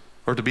loved,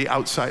 or to be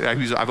outside.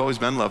 I've always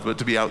been loved, but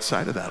to be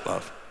outside of that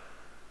love.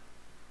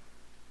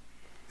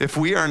 If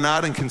we are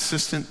not in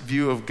consistent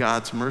view of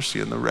God's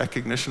mercy and the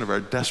recognition of our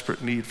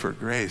desperate need for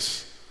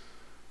grace,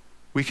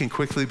 we can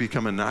quickly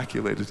become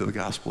inoculated to the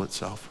gospel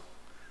itself.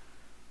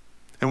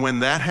 And when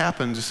that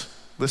happens,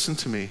 listen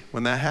to me,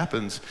 when that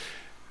happens,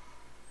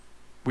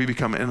 we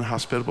become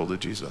inhospitable to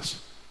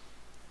Jesus.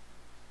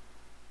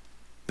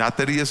 Not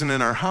that he isn't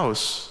in our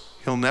house,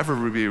 he'll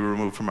never be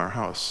removed from our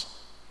house,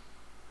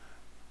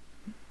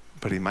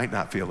 but he might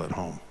not feel at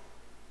home.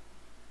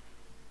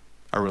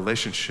 Our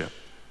relationship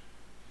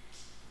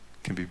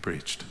can be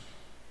breached.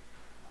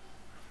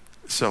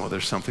 So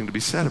there's something to be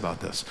said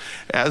about this.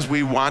 As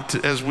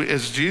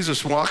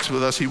Jesus walks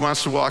with us, he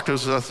wants to walk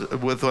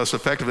with us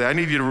effectively. I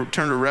need you to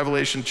turn to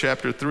Revelation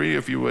chapter 3,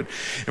 if you would.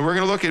 And we're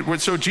going to look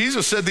at, so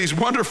Jesus said these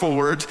wonderful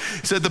words.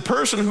 He said, the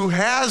person who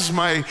has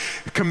my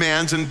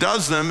commands and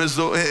does them,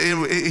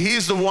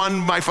 he's the one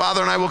my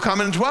Father and I will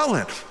come and dwell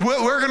in.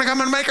 We're going to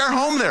come and make our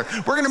home there.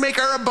 We're going to make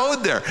our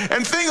abode there.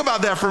 And think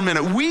about that for a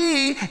minute.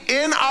 We,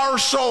 in our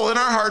soul, in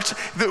our hearts,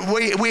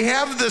 we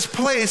have this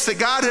place that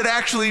God had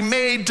actually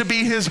made to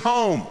be his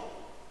home.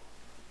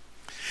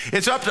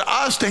 It's up to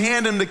us to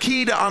hand him the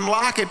key to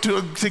unlock it,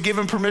 to give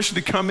him permission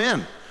to come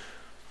in.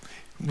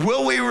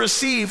 Will we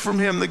receive from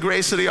him the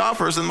grace that he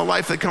offers and the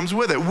life that comes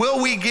with it?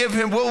 Will we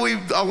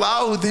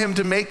allow him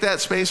to make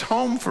that space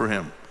home for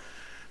him,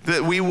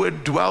 that we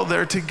would dwell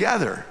there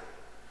together?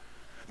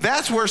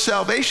 That's where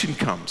salvation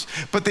comes.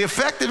 But the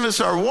effectiveness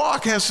of our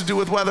walk has to do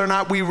with whether or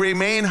not we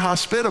remain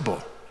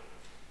hospitable.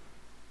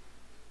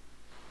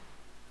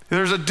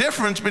 There's a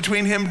difference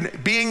between him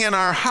being in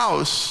our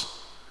house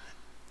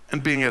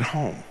and being at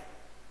home.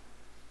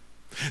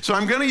 So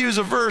I'm going to use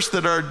a verse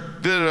that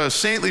a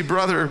saintly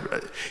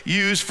brother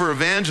used for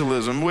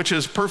evangelism, which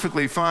is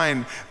perfectly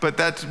fine, but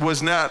that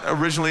was not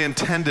originally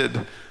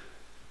intended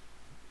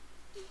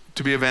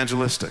to be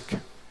evangelistic.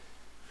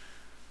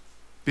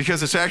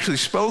 Because it's actually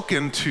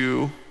spoken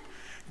to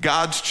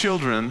God's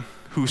children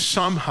who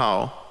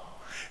somehow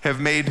have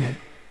made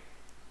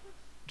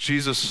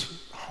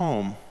Jesus'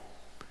 home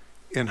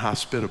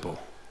inhospitable.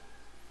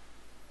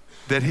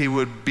 That he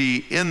would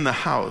be in the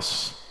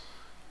house,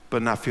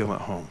 but not feel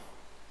at home.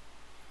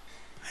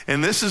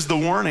 And this is the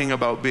warning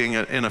about being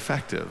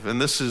ineffective,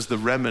 and this is the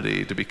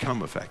remedy to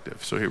become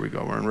effective. So here we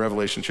go. We're in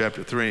Revelation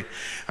chapter 3.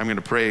 I'm going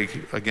to pray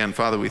again.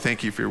 Father, we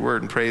thank you for your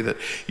word and pray that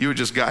you would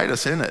just guide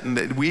us in it, and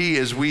that we,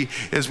 as we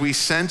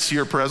sense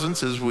your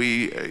presence, as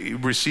we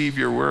receive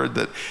your word,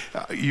 that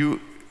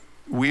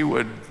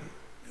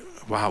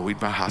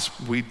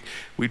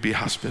we'd be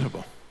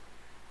hospitable.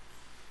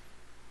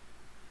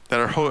 That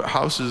our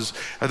houses,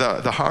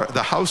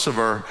 the house of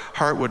our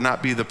heart would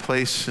not be the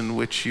place in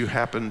which you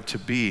happen to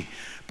be,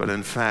 but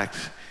in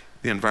fact,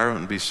 the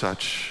environment would be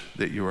such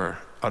that you are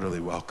utterly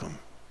welcome.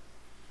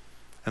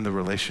 And the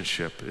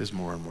relationship is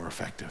more and more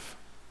effective.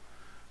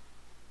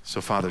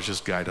 So Father,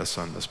 just guide us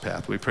on this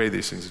path. We pray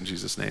these things in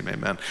Jesus' name,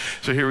 amen.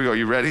 So here we go,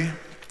 you ready?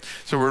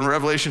 So we're in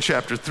Revelation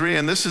chapter 3,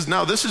 and this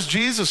is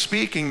Jesus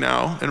speaking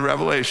now in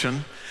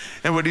Revelation.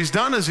 And what he's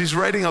done is he's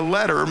writing a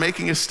letter,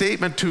 making a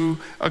statement to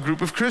a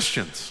group of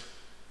Christians.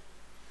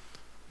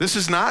 This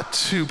is not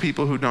to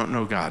people who don't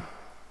know God.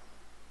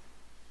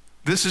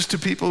 This is to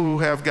people who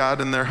have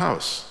God in their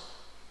house.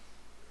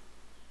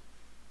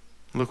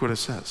 Look what it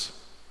says.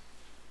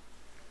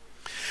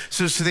 It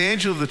says to the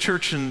angel of the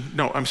church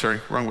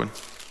wrong one.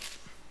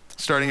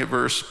 Starting at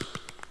verse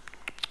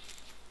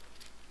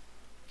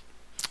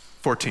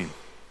 14.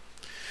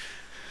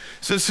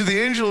 It says, to the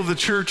angel of the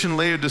church in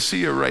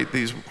Laodicea, write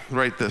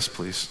this,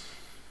 please.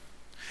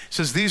 It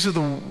says, these are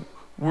the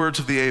words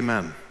of the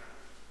Amen,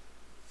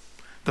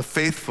 the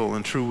faithful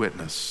and true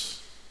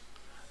witness,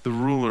 the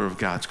ruler of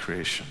God's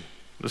creation.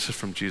 This is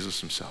from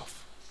Jesus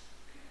himself.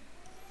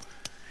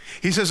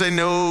 He says, I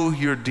know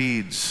your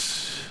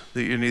deeds,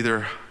 that you're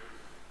neither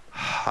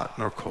hot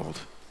nor cold.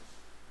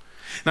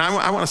 Now,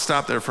 I want to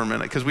stop there for a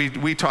minute, because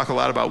we talk a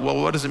lot about,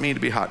 well, what does it mean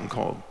to be hot and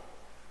cold?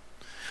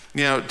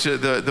 You know, to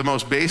the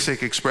most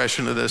basic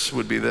expression of this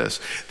would be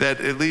this,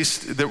 that at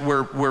least that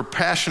we're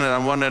passionate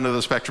on one end of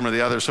the spectrum or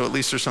the other, so at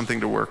least there's something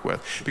to work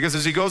with. Because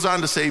as he goes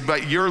on to say,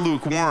 but you're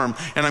lukewarm,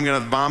 and I'm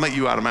going to vomit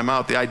you out of my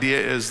mouth, the idea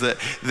is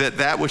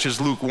that which is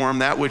lukewarm,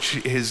 that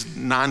which is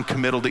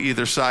non-committal to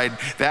either side,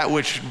 that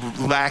which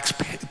lacks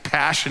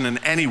passion in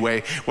any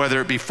way, whether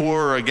it be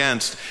for or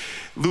against,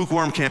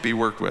 lukewarm can't be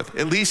worked with.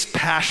 At least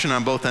passion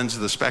on both ends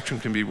of the spectrum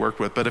can be worked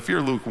with, but if you're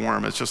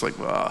lukewarm, it's just like,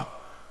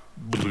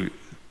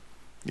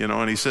 you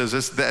know, and he says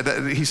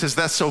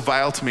that's so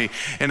vile to me,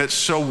 and it's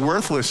so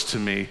worthless to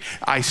me,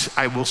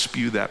 I will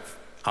spew that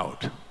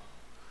out.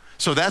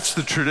 So that's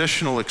the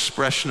traditional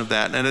expression of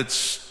that, and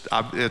it's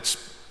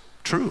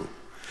true.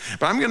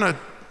 But I'm going to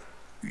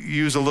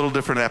use a little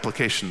different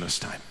application this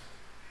time.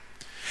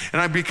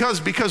 And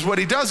because what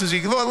he does is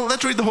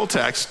let's read the whole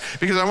text,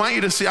 because I want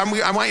you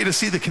to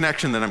see the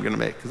connection that I'm going to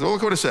make. So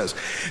look what it says.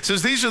 It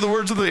says, these are the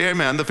words of the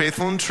Amen, the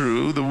faithful and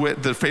true,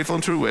 the faithful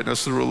and true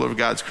witness, the ruler of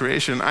God's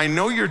creation. I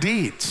know your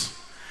deeds,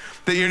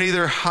 that you're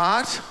neither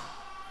hot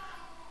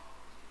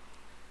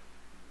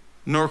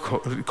nor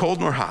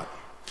cold nor hot.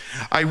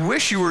 I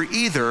wish you were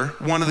either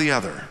one or the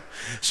other.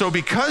 So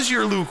because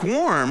you're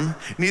lukewarm,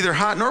 neither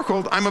hot nor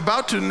cold, I'm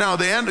about to, now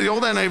the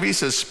old NIV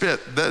says spit.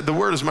 The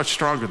word is much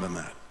stronger than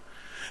that.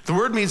 The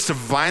word means to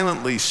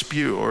violently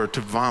spew or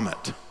to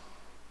vomit.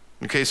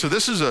 Okay, so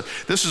this is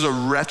a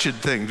wretched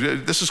thing.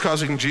 This is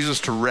causing Jesus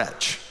to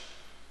retch.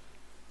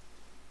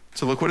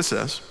 So look what it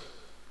says.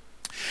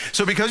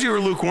 So because you are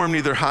lukewarm,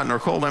 neither hot nor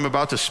cold, I'm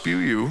about to spew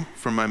you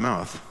from my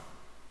mouth.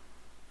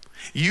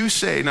 You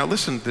say, now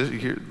listen,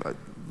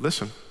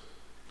 listen.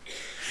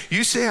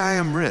 You say I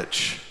am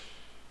rich.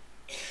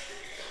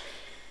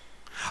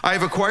 I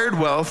have acquired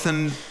wealth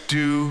and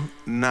do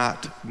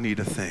not need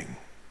a thing.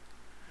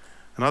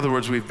 In other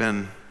words, we've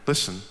been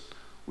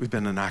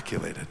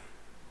inoculated.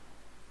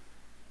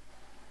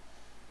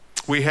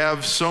 We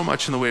have so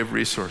much in the way of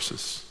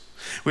resources.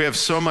 We have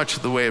so much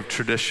in the way of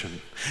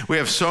tradition. We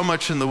have so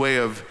much in the way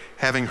of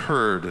having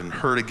heard and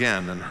heard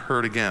again and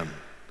heard again.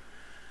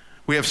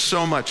 We have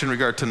so much in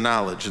regard to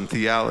knowledge and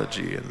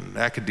theology and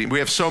academia. We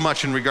have so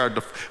much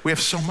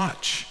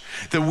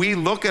that we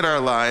look at our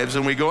lives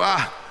and we go,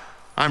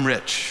 I'm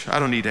rich. I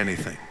don't need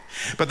anything.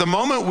 But the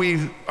moment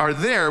we are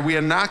there, we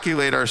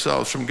inoculate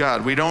ourselves from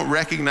God. We don't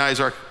recognize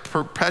our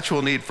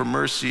perpetual need for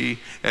mercy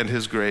and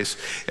his grace.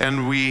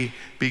 And we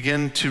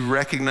begin to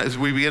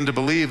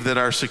believe that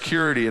our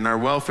security and our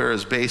welfare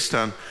is based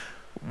on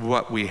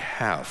what we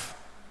have,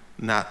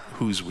 not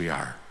whose we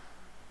are.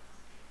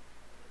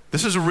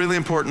 This is a really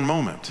important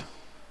moment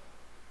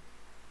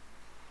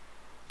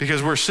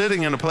because we're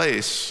sitting in a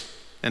place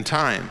and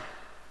time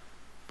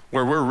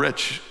where we're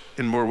rich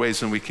in more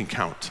ways than we can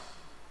count.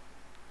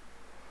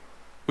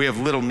 We have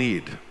little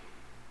need.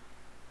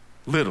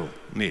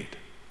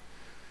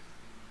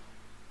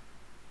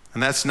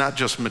 And that's not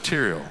just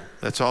material,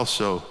 that's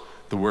also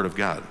the Word of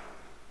God.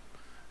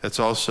 That's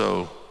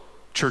also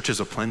churches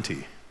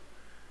aplenty.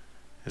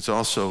 It's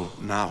also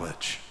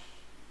knowledge.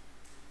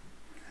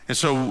 And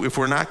so if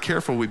we're not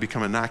careful, we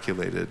become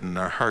inoculated and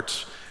our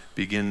hearts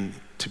begin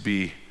to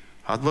be,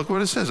 look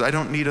what it says, I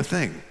don't need a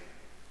thing.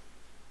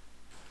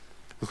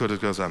 Look what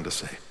it goes on to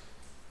say.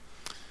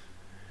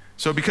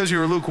 So because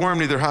you are lukewarm,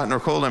 neither hot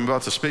nor cold, I'm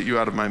about to spit you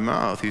out of my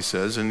mouth, he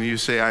says, and you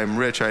say, I am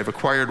rich, I have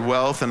acquired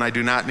wealth, and I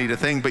do not need a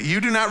thing, but you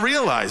do not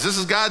realize, this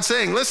is God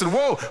saying, listen,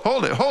 whoa,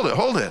 hold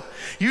it.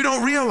 You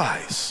don't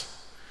realize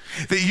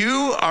that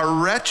you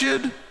are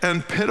wretched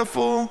and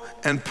pitiful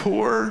and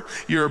poor,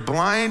 you're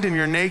blind and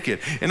you're naked.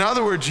 In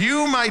other words,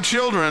 you, my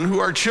children, who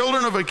are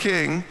children of a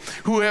king,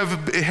 who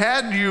have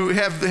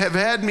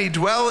had me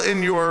dwell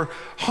in your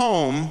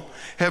home,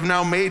 have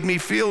now made me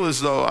feel as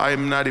though I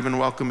am not even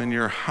welcome in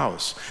your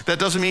house. That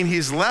doesn't mean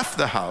he's left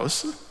the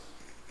house.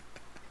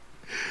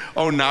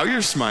 Oh, now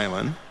you're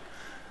smiling.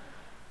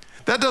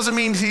 That doesn't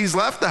mean he's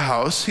left the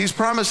house. He's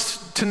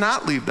promised to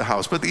not leave the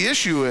house. But the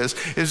issue is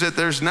that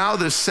there's now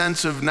this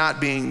sense of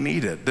not being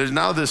needed. There's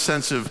now this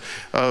sense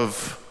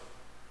of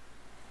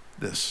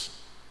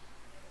this.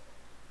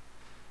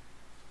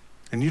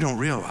 And you don't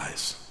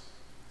realize,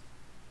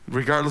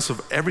 regardless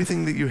of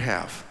everything that you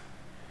have,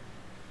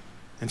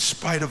 in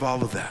spite of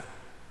all of that,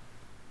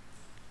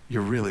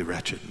 you're really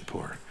wretched and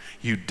poor.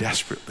 You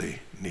desperately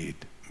need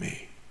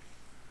me.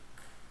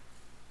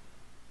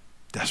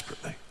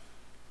 Desperately.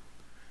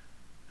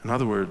 In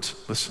other words,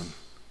 listen,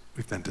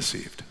 we've been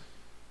deceived.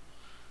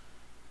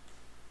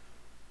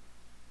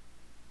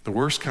 The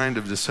worst kind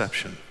of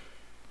deception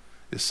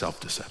is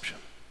self-deception.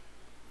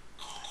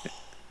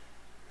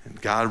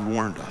 And God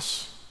warned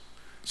us,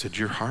 said,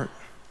 your heart,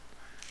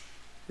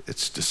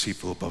 it's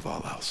deceitful above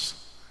all else.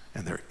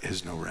 And there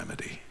is no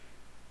remedy.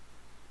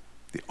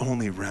 The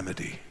only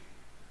remedy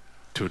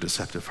to a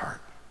deceptive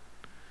heart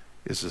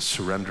is the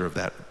surrender of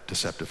that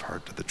deceptive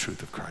heart to the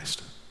truth of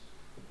Christ.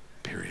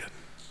 Period.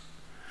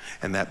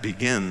 And that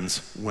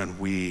begins when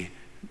we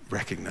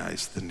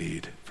recognize the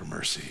need for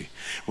mercy,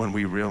 when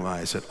we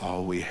realize that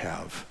all we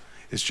have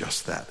is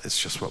just that.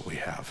 It's just what we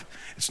have.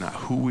 It's not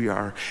who we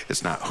are,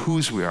 it's not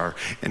whose we are,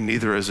 and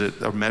neither is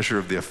it a measure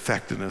of the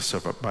effectiveness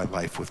of my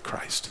life with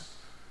Christ.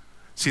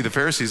 See, the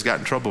Pharisees got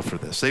in trouble for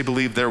this. They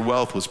believed their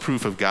wealth was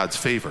proof of God's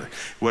favor.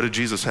 What did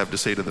Jesus have to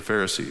say to the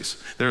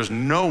Pharisees? There's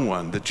no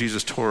one that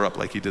Jesus tore up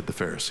like he did the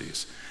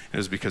Pharisees. It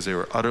was because they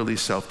were utterly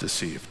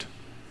self-deceived.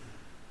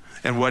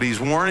 And what he's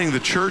warning the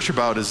church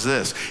about is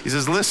this. He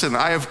says, listen,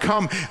 I have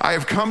come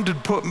to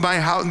put my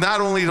house,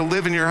 not only to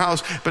live in your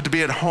house, but to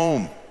be at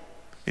home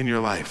in your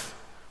life.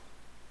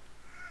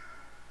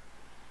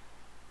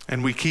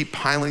 And we keep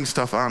piling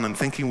stuff on and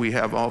thinking we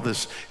have all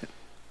this.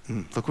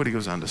 Look what he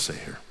goes on to say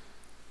here.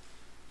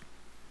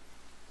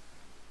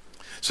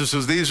 So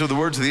these are the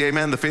words of the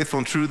Amen, the faithful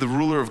and true, the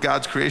ruler of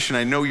God's creation.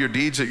 I know your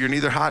deeds, that you're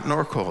neither hot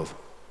nor cold.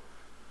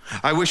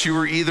 I wish you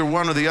were either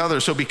one or the other.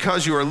 So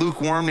because you are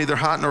lukewarm, neither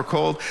hot nor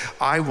cold,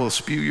 I will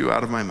spew you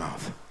out of my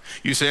mouth.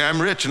 You say,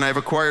 I'm rich and I've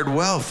acquired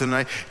wealth and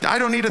I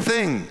don't need a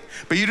thing.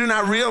 But you do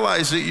not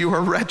realize that you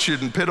are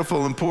wretched and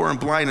pitiful and poor and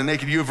blind and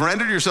naked. You have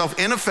rendered yourself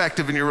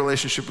ineffective in your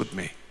relationship with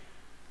me.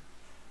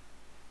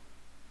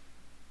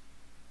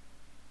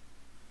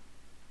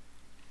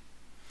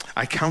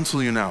 I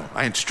counsel you now.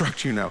 I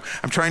instruct you now.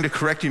 I'm trying to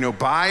correct you now.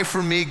 Buy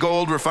from me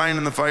gold refined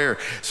in the fire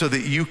so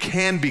that you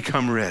can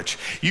become rich.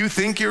 You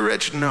think you're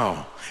rich?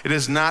 No. It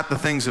is not the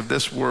things of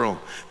this world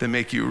that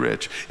make you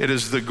rich. It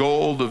is the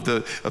gold of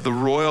the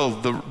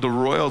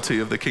royalty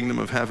of the kingdom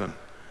of heaven.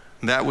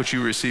 That which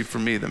you receive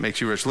from me that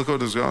makes you rich. Look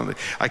what is going on.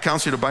 I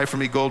counsel you to buy from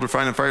me gold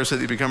refined in fire so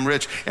that you become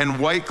rich, and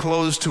white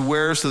clothes to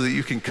wear so that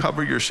you can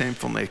cover your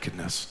shameful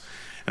nakedness.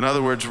 In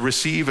other words,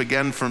 receive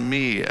again from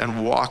me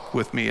and walk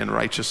with me in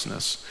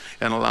righteousness,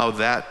 and allow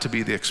that to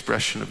be the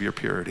expression of your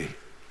purity,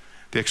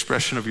 the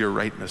expression of your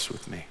rightness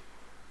with me.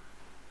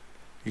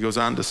 He goes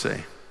on to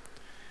say,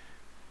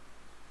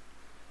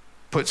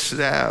 put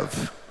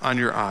salve on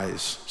your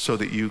eyes so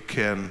that you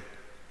can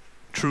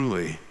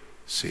truly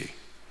see.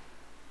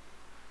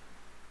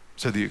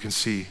 So that you can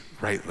see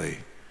rightly,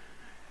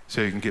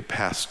 so you can get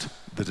past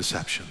the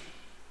deception.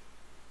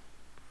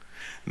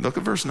 And look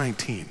at verse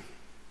 19.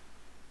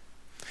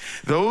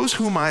 Those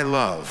whom I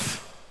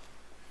love.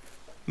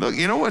 Look,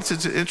 you know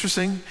what's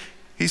interesting?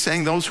 He's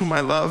saying those whom I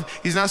love.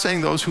 He's not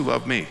saying those who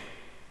love me.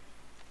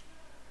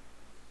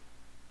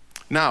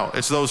 Now,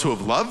 it's those who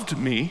have loved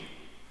me.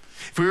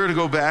 If we were to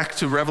go back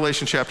to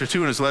Revelation chapter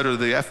 2 in his letter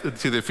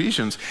to the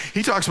Ephesians,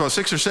 he talks about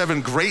 6 or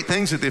 7 great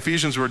things that the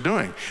Ephesians were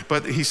doing.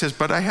 But he says,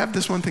 but I have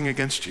this one thing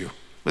against you.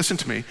 Listen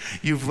to me.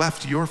 You've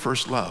left your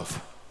first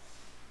love.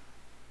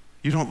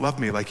 You don't love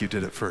me like you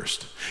did at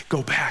first.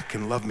 Go back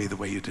and love me the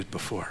way you did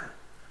before.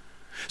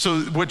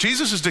 So what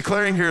Jesus is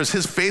declaring here is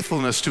his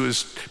faithfulness to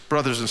his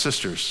brothers and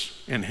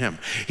sisters in him.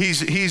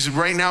 He's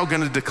right now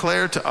going to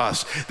declare to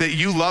us that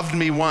you loved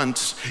me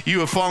once. You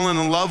have fallen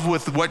in love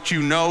with what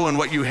you know and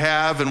what you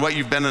have and what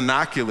you've been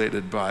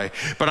inoculated by.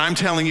 But I'm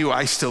telling you,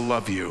 I still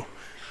love you.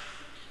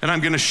 And I'm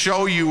going to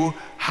show you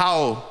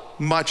how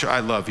much I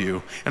love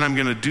you. And I'm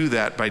going to do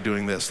that by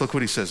doing this. Look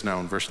what he says now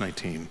in verse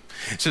 19.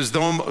 It says,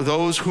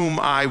 those whom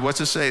I, what's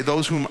it say?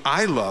 Those whom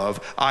I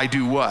love, I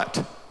do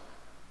what?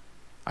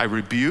 I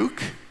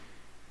rebuke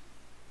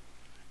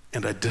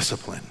and I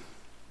discipline.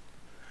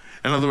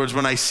 In other words,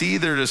 when I see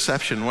their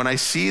deception, when I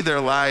see their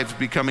lives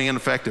becoming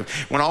ineffective,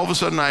 when all of a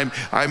sudden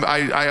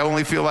I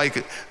only feel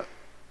like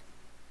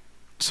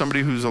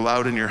somebody who's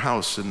allowed in your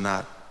house and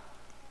not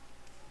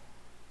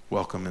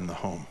welcome in the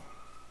home.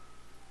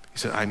 He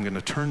said, I'm going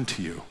to turn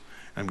to you,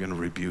 I'm going to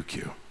rebuke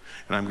you,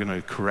 and I'm going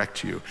to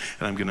correct you,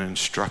 and I'm going to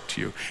instruct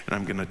you, and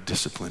I'm going to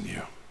discipline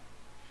you.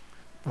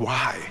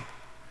 Why?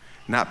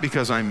 Not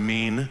because I'm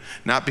mean,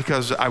 not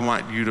because I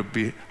want you to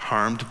be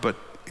harmed, but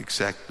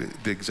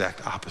the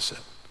exact opposite.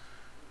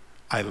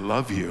 I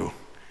love you,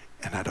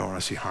 and I don't want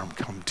to see harm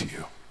come to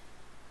you.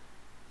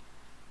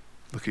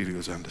 Look what he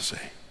goes on to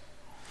say.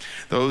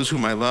 Those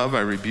whom I love,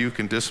 I rebuke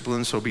and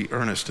discipline, so be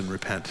earnest and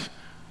repent.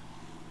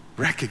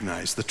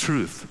 Recognize the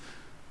truth.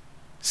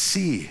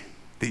 See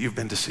that you've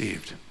been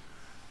deceived.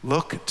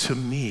 Look to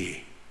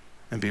me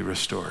and be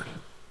restored.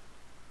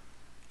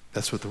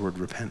 That's what the word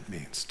repent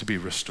means, to be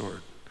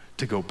restored,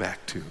 to go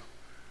back to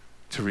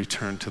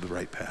return to the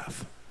right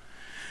path.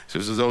 So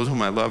it says, those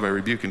whom I love, I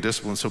rebuke and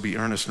discipline, so be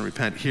earnest and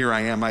repent. Here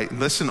I am.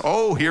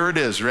 Here it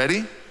is.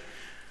 Ready?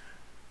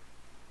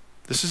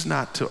 This is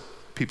not to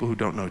people who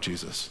don't know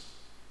Jesus.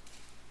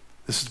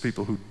 This is to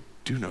people who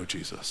do know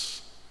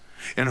Jesus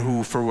and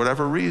who, for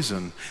whatever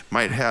reason,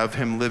 might have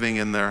him living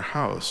in their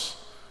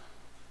house,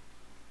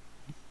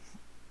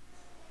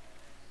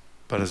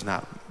 but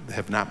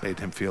have not made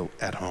him feel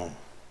at home.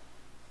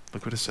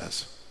 Look what it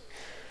says.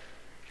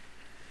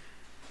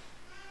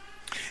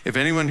 If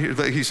anyone here,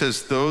 he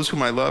says, those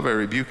whom I love, I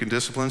rebuke and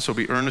discipline, so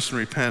be earnest and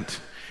repent.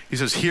 He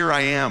says, here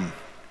I am,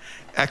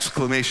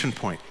 exclamation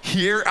point.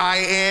 Here I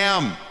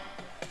am.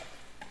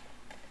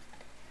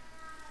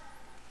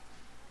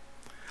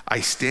 I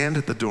stand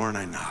at the door and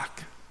I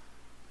knock.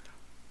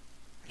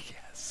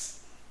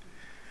 Yes.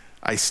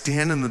 I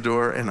stand in the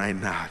door and I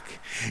knock.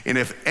 And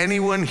if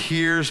anyone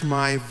hears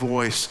my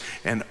voice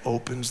and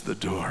opens the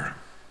door,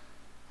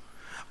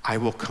 I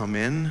will come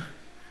in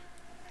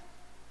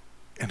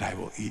and I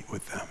will eat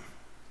with them.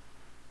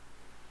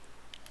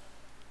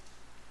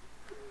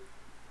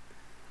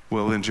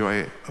 We'll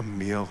enjoy a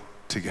meal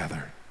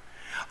together.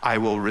 I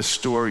will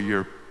restore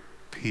your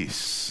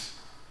peace.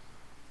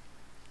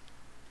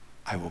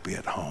 I will be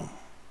at home.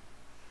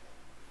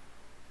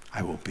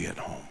 I will be at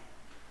home.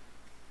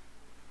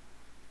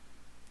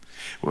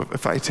 Well,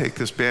 if I take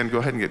this band, go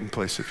ahead and get in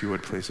place if you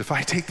would, please. If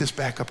I take this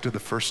back up to the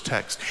first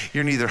text,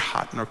 you're neither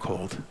hot nor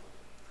cold.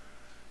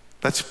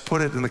 Let's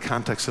put it in the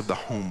context of the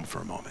home for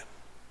a moment.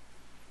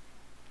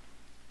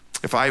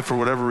 If I, for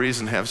whatever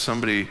reason, have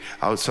somebody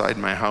outside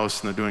my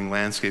house and they're doing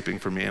landscaping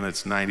for me and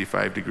it's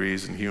 95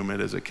 degrees and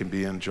humid as it can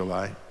be in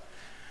July,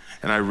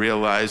 and I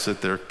realize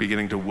that they're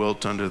beginning to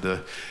wilt under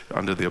the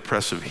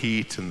oppressive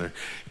heat and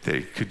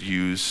they could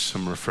use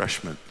some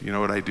refreshment, you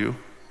know what I do?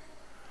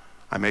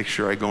 I make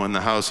sure I go in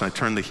the house and I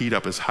turn the heat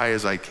up as high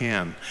as I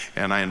can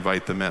and I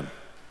invite them in.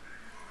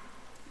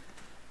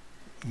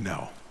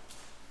 No.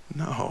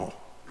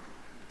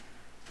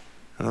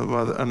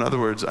 In other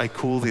words, I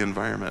cool the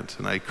environment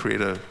and I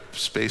create a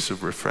space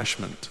of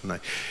refreshment and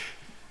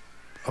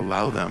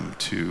allow them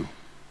to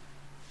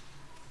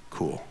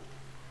cool.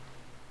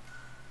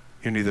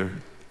 You're neither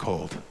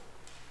cold,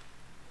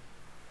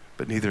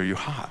 but neither are you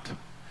hot.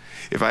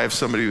 If I have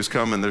somebody who's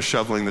come and they're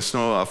shoveling the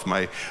snow off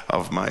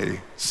my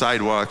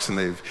sidewalks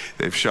and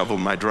they've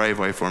shoveled my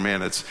driveway for me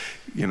and it's,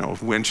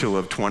 wind chill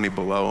of 20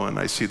 below and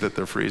I see that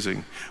they're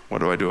freezing, what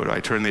do? Do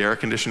I turn the air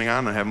conditioning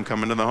on and have them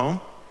come into the home?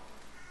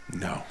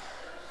 No.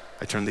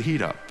 I turn the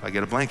heat up. I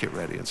get a blanket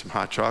ready and some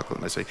hot chocolate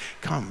and I say,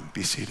 come,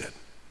 be seated.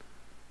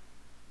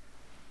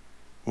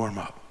 Warm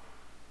up.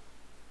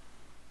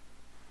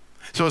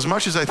 So as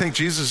much as I think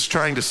Jesus is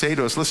trying to say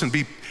to us, listen,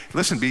 be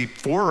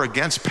for or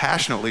against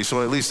passionately,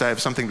 so at least I have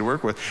something to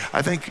work with.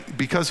 I think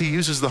because he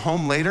uses the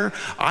home later,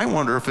 I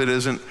wonder if it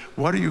isn't,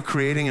 what are you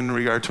creating in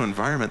regard to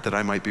environment that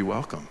I might be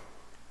welcome?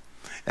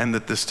 And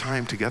that this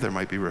time together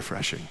might be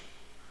refreshing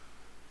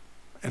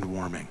and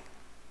warming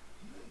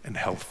and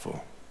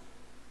healthful.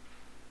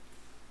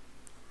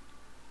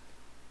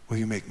 Will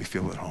you make me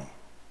feel at home?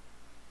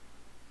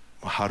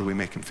 Well, how do we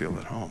make him feel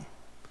at home?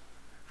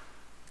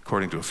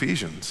 According to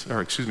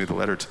the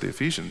letter to the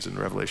Ephesians in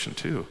Revelation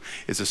 2,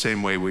 it's the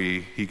same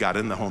way he got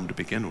in the home to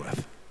begin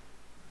with.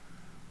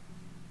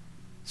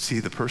 See,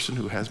 the person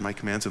who has my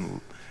commands and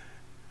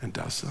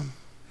does them,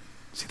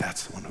 see,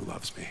 that's the one who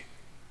loves me.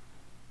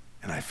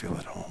 And I feel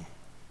at home.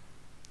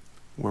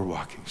 We're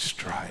walking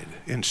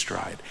in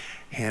stride,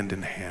 hand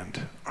in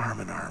hand,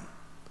 arm in arm,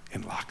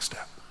 in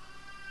lockstep.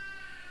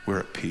 We're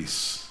at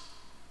peace.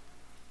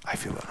 I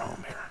feel at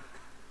home here.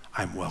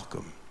 I'm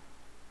welcome.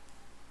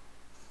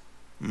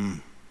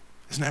 Isn't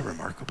that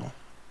remarkable?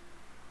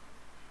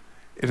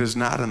 It is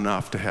not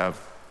enough to have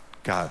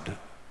God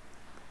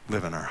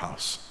live in our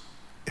house.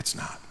 It's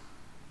not.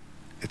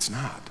 It's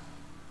not.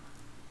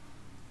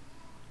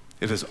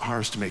 It is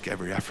ours to make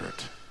every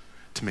effort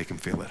to make him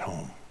feel at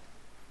home.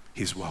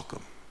 He's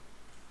welcome.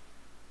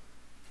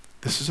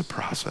 This is a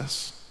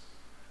process.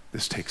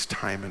 This takes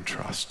time and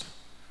trust.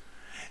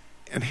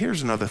 And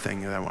here's another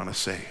thing that I want to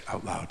say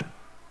out loud.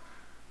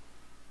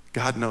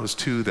 God knows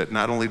too that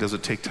not only does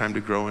it take time to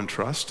grow in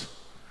trust,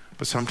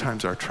 but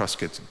sometimes our trust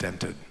gets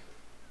dented.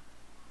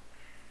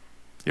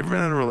 You ever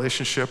been in a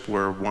relationship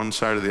where one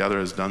side or the other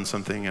has done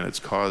something and it's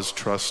caused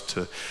trust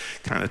to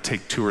kind of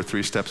take 2 or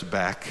 3 steps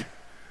back?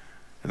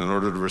 And in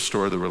order to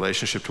restore the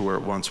relationship to where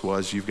it once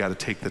was, you've got to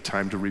take the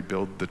time to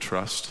rebuild the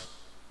trust.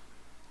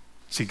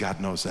 See,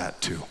 God knows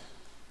that too.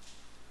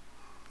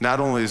 Not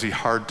only is he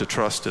hard to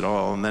trust at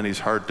all, and then he's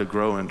hard to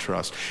grow in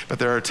trust, but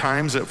there are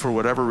times that for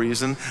whatever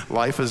reason,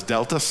 life has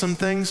dealt us some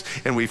things,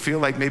 and we feel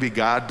like maybe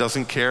God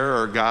doesn't care,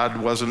 or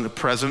God wasn't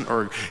present,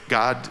 or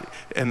God,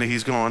 and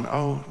he's going,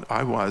 oh,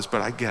 I was, but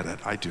I get it,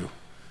 I do.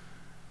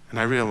 And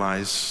I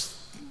realize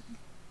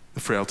the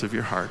frailty of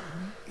your heart.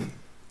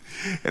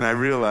 And I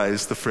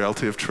realize the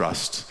frailty of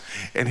trust.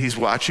 And he's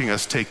watching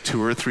us take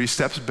 2 or 3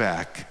 steps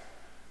back,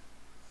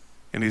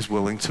 and he's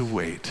willing to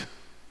wait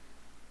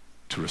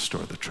to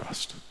restore the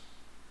trust,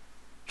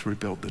 to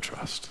rebuild the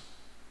trust.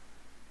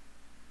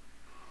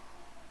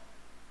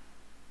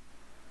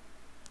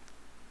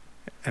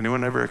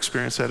 Anyone ever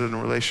experienced that in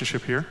a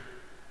relationship here?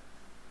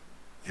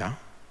 Yeah?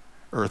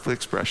 Earthly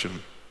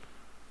expression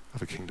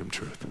of a kingdom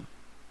truth.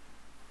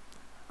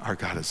 Our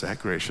God is that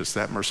gracious,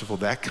 that merciful,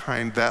 that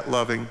kind, that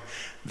loving,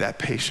 that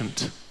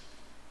patient.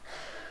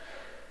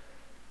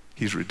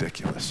 He's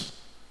ridiculous.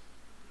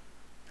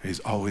 He's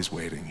always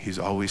waiting. He's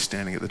always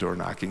standing at the door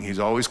knocking. He's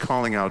always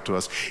calling out to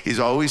us. He's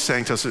always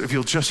saying to us, if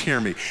you'll just hear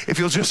me, if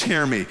you'll just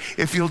hear me,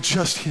 if you'll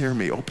just hear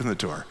me, open the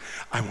door.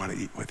 I want to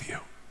eat with you.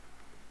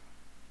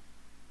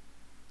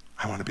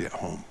 I want to be at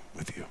home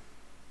with you.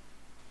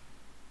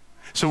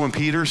 So when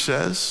Peter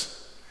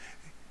says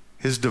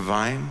his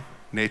divine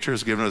nature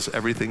has given us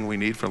everything we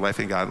need for life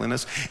and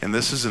godliness, and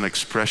this is an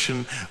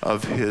expression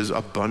of his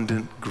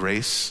abundant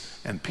grace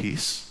and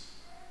peace,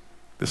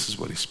 this is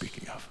what he's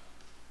speaking of.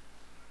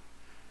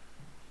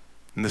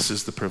 And this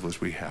is the privilege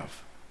we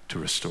have to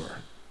restore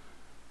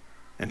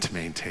and to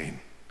maintain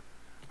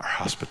our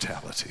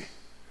hospitality.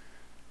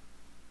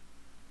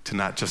 To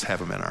not just have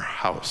him in our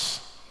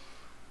house,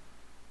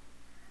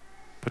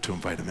 but to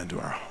invite him into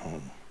our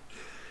home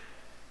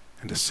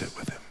and to sit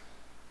with him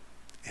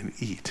and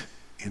eat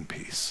in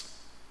peace.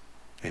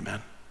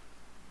 Amen?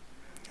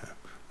 Yeah.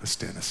 Let's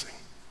stand and sing.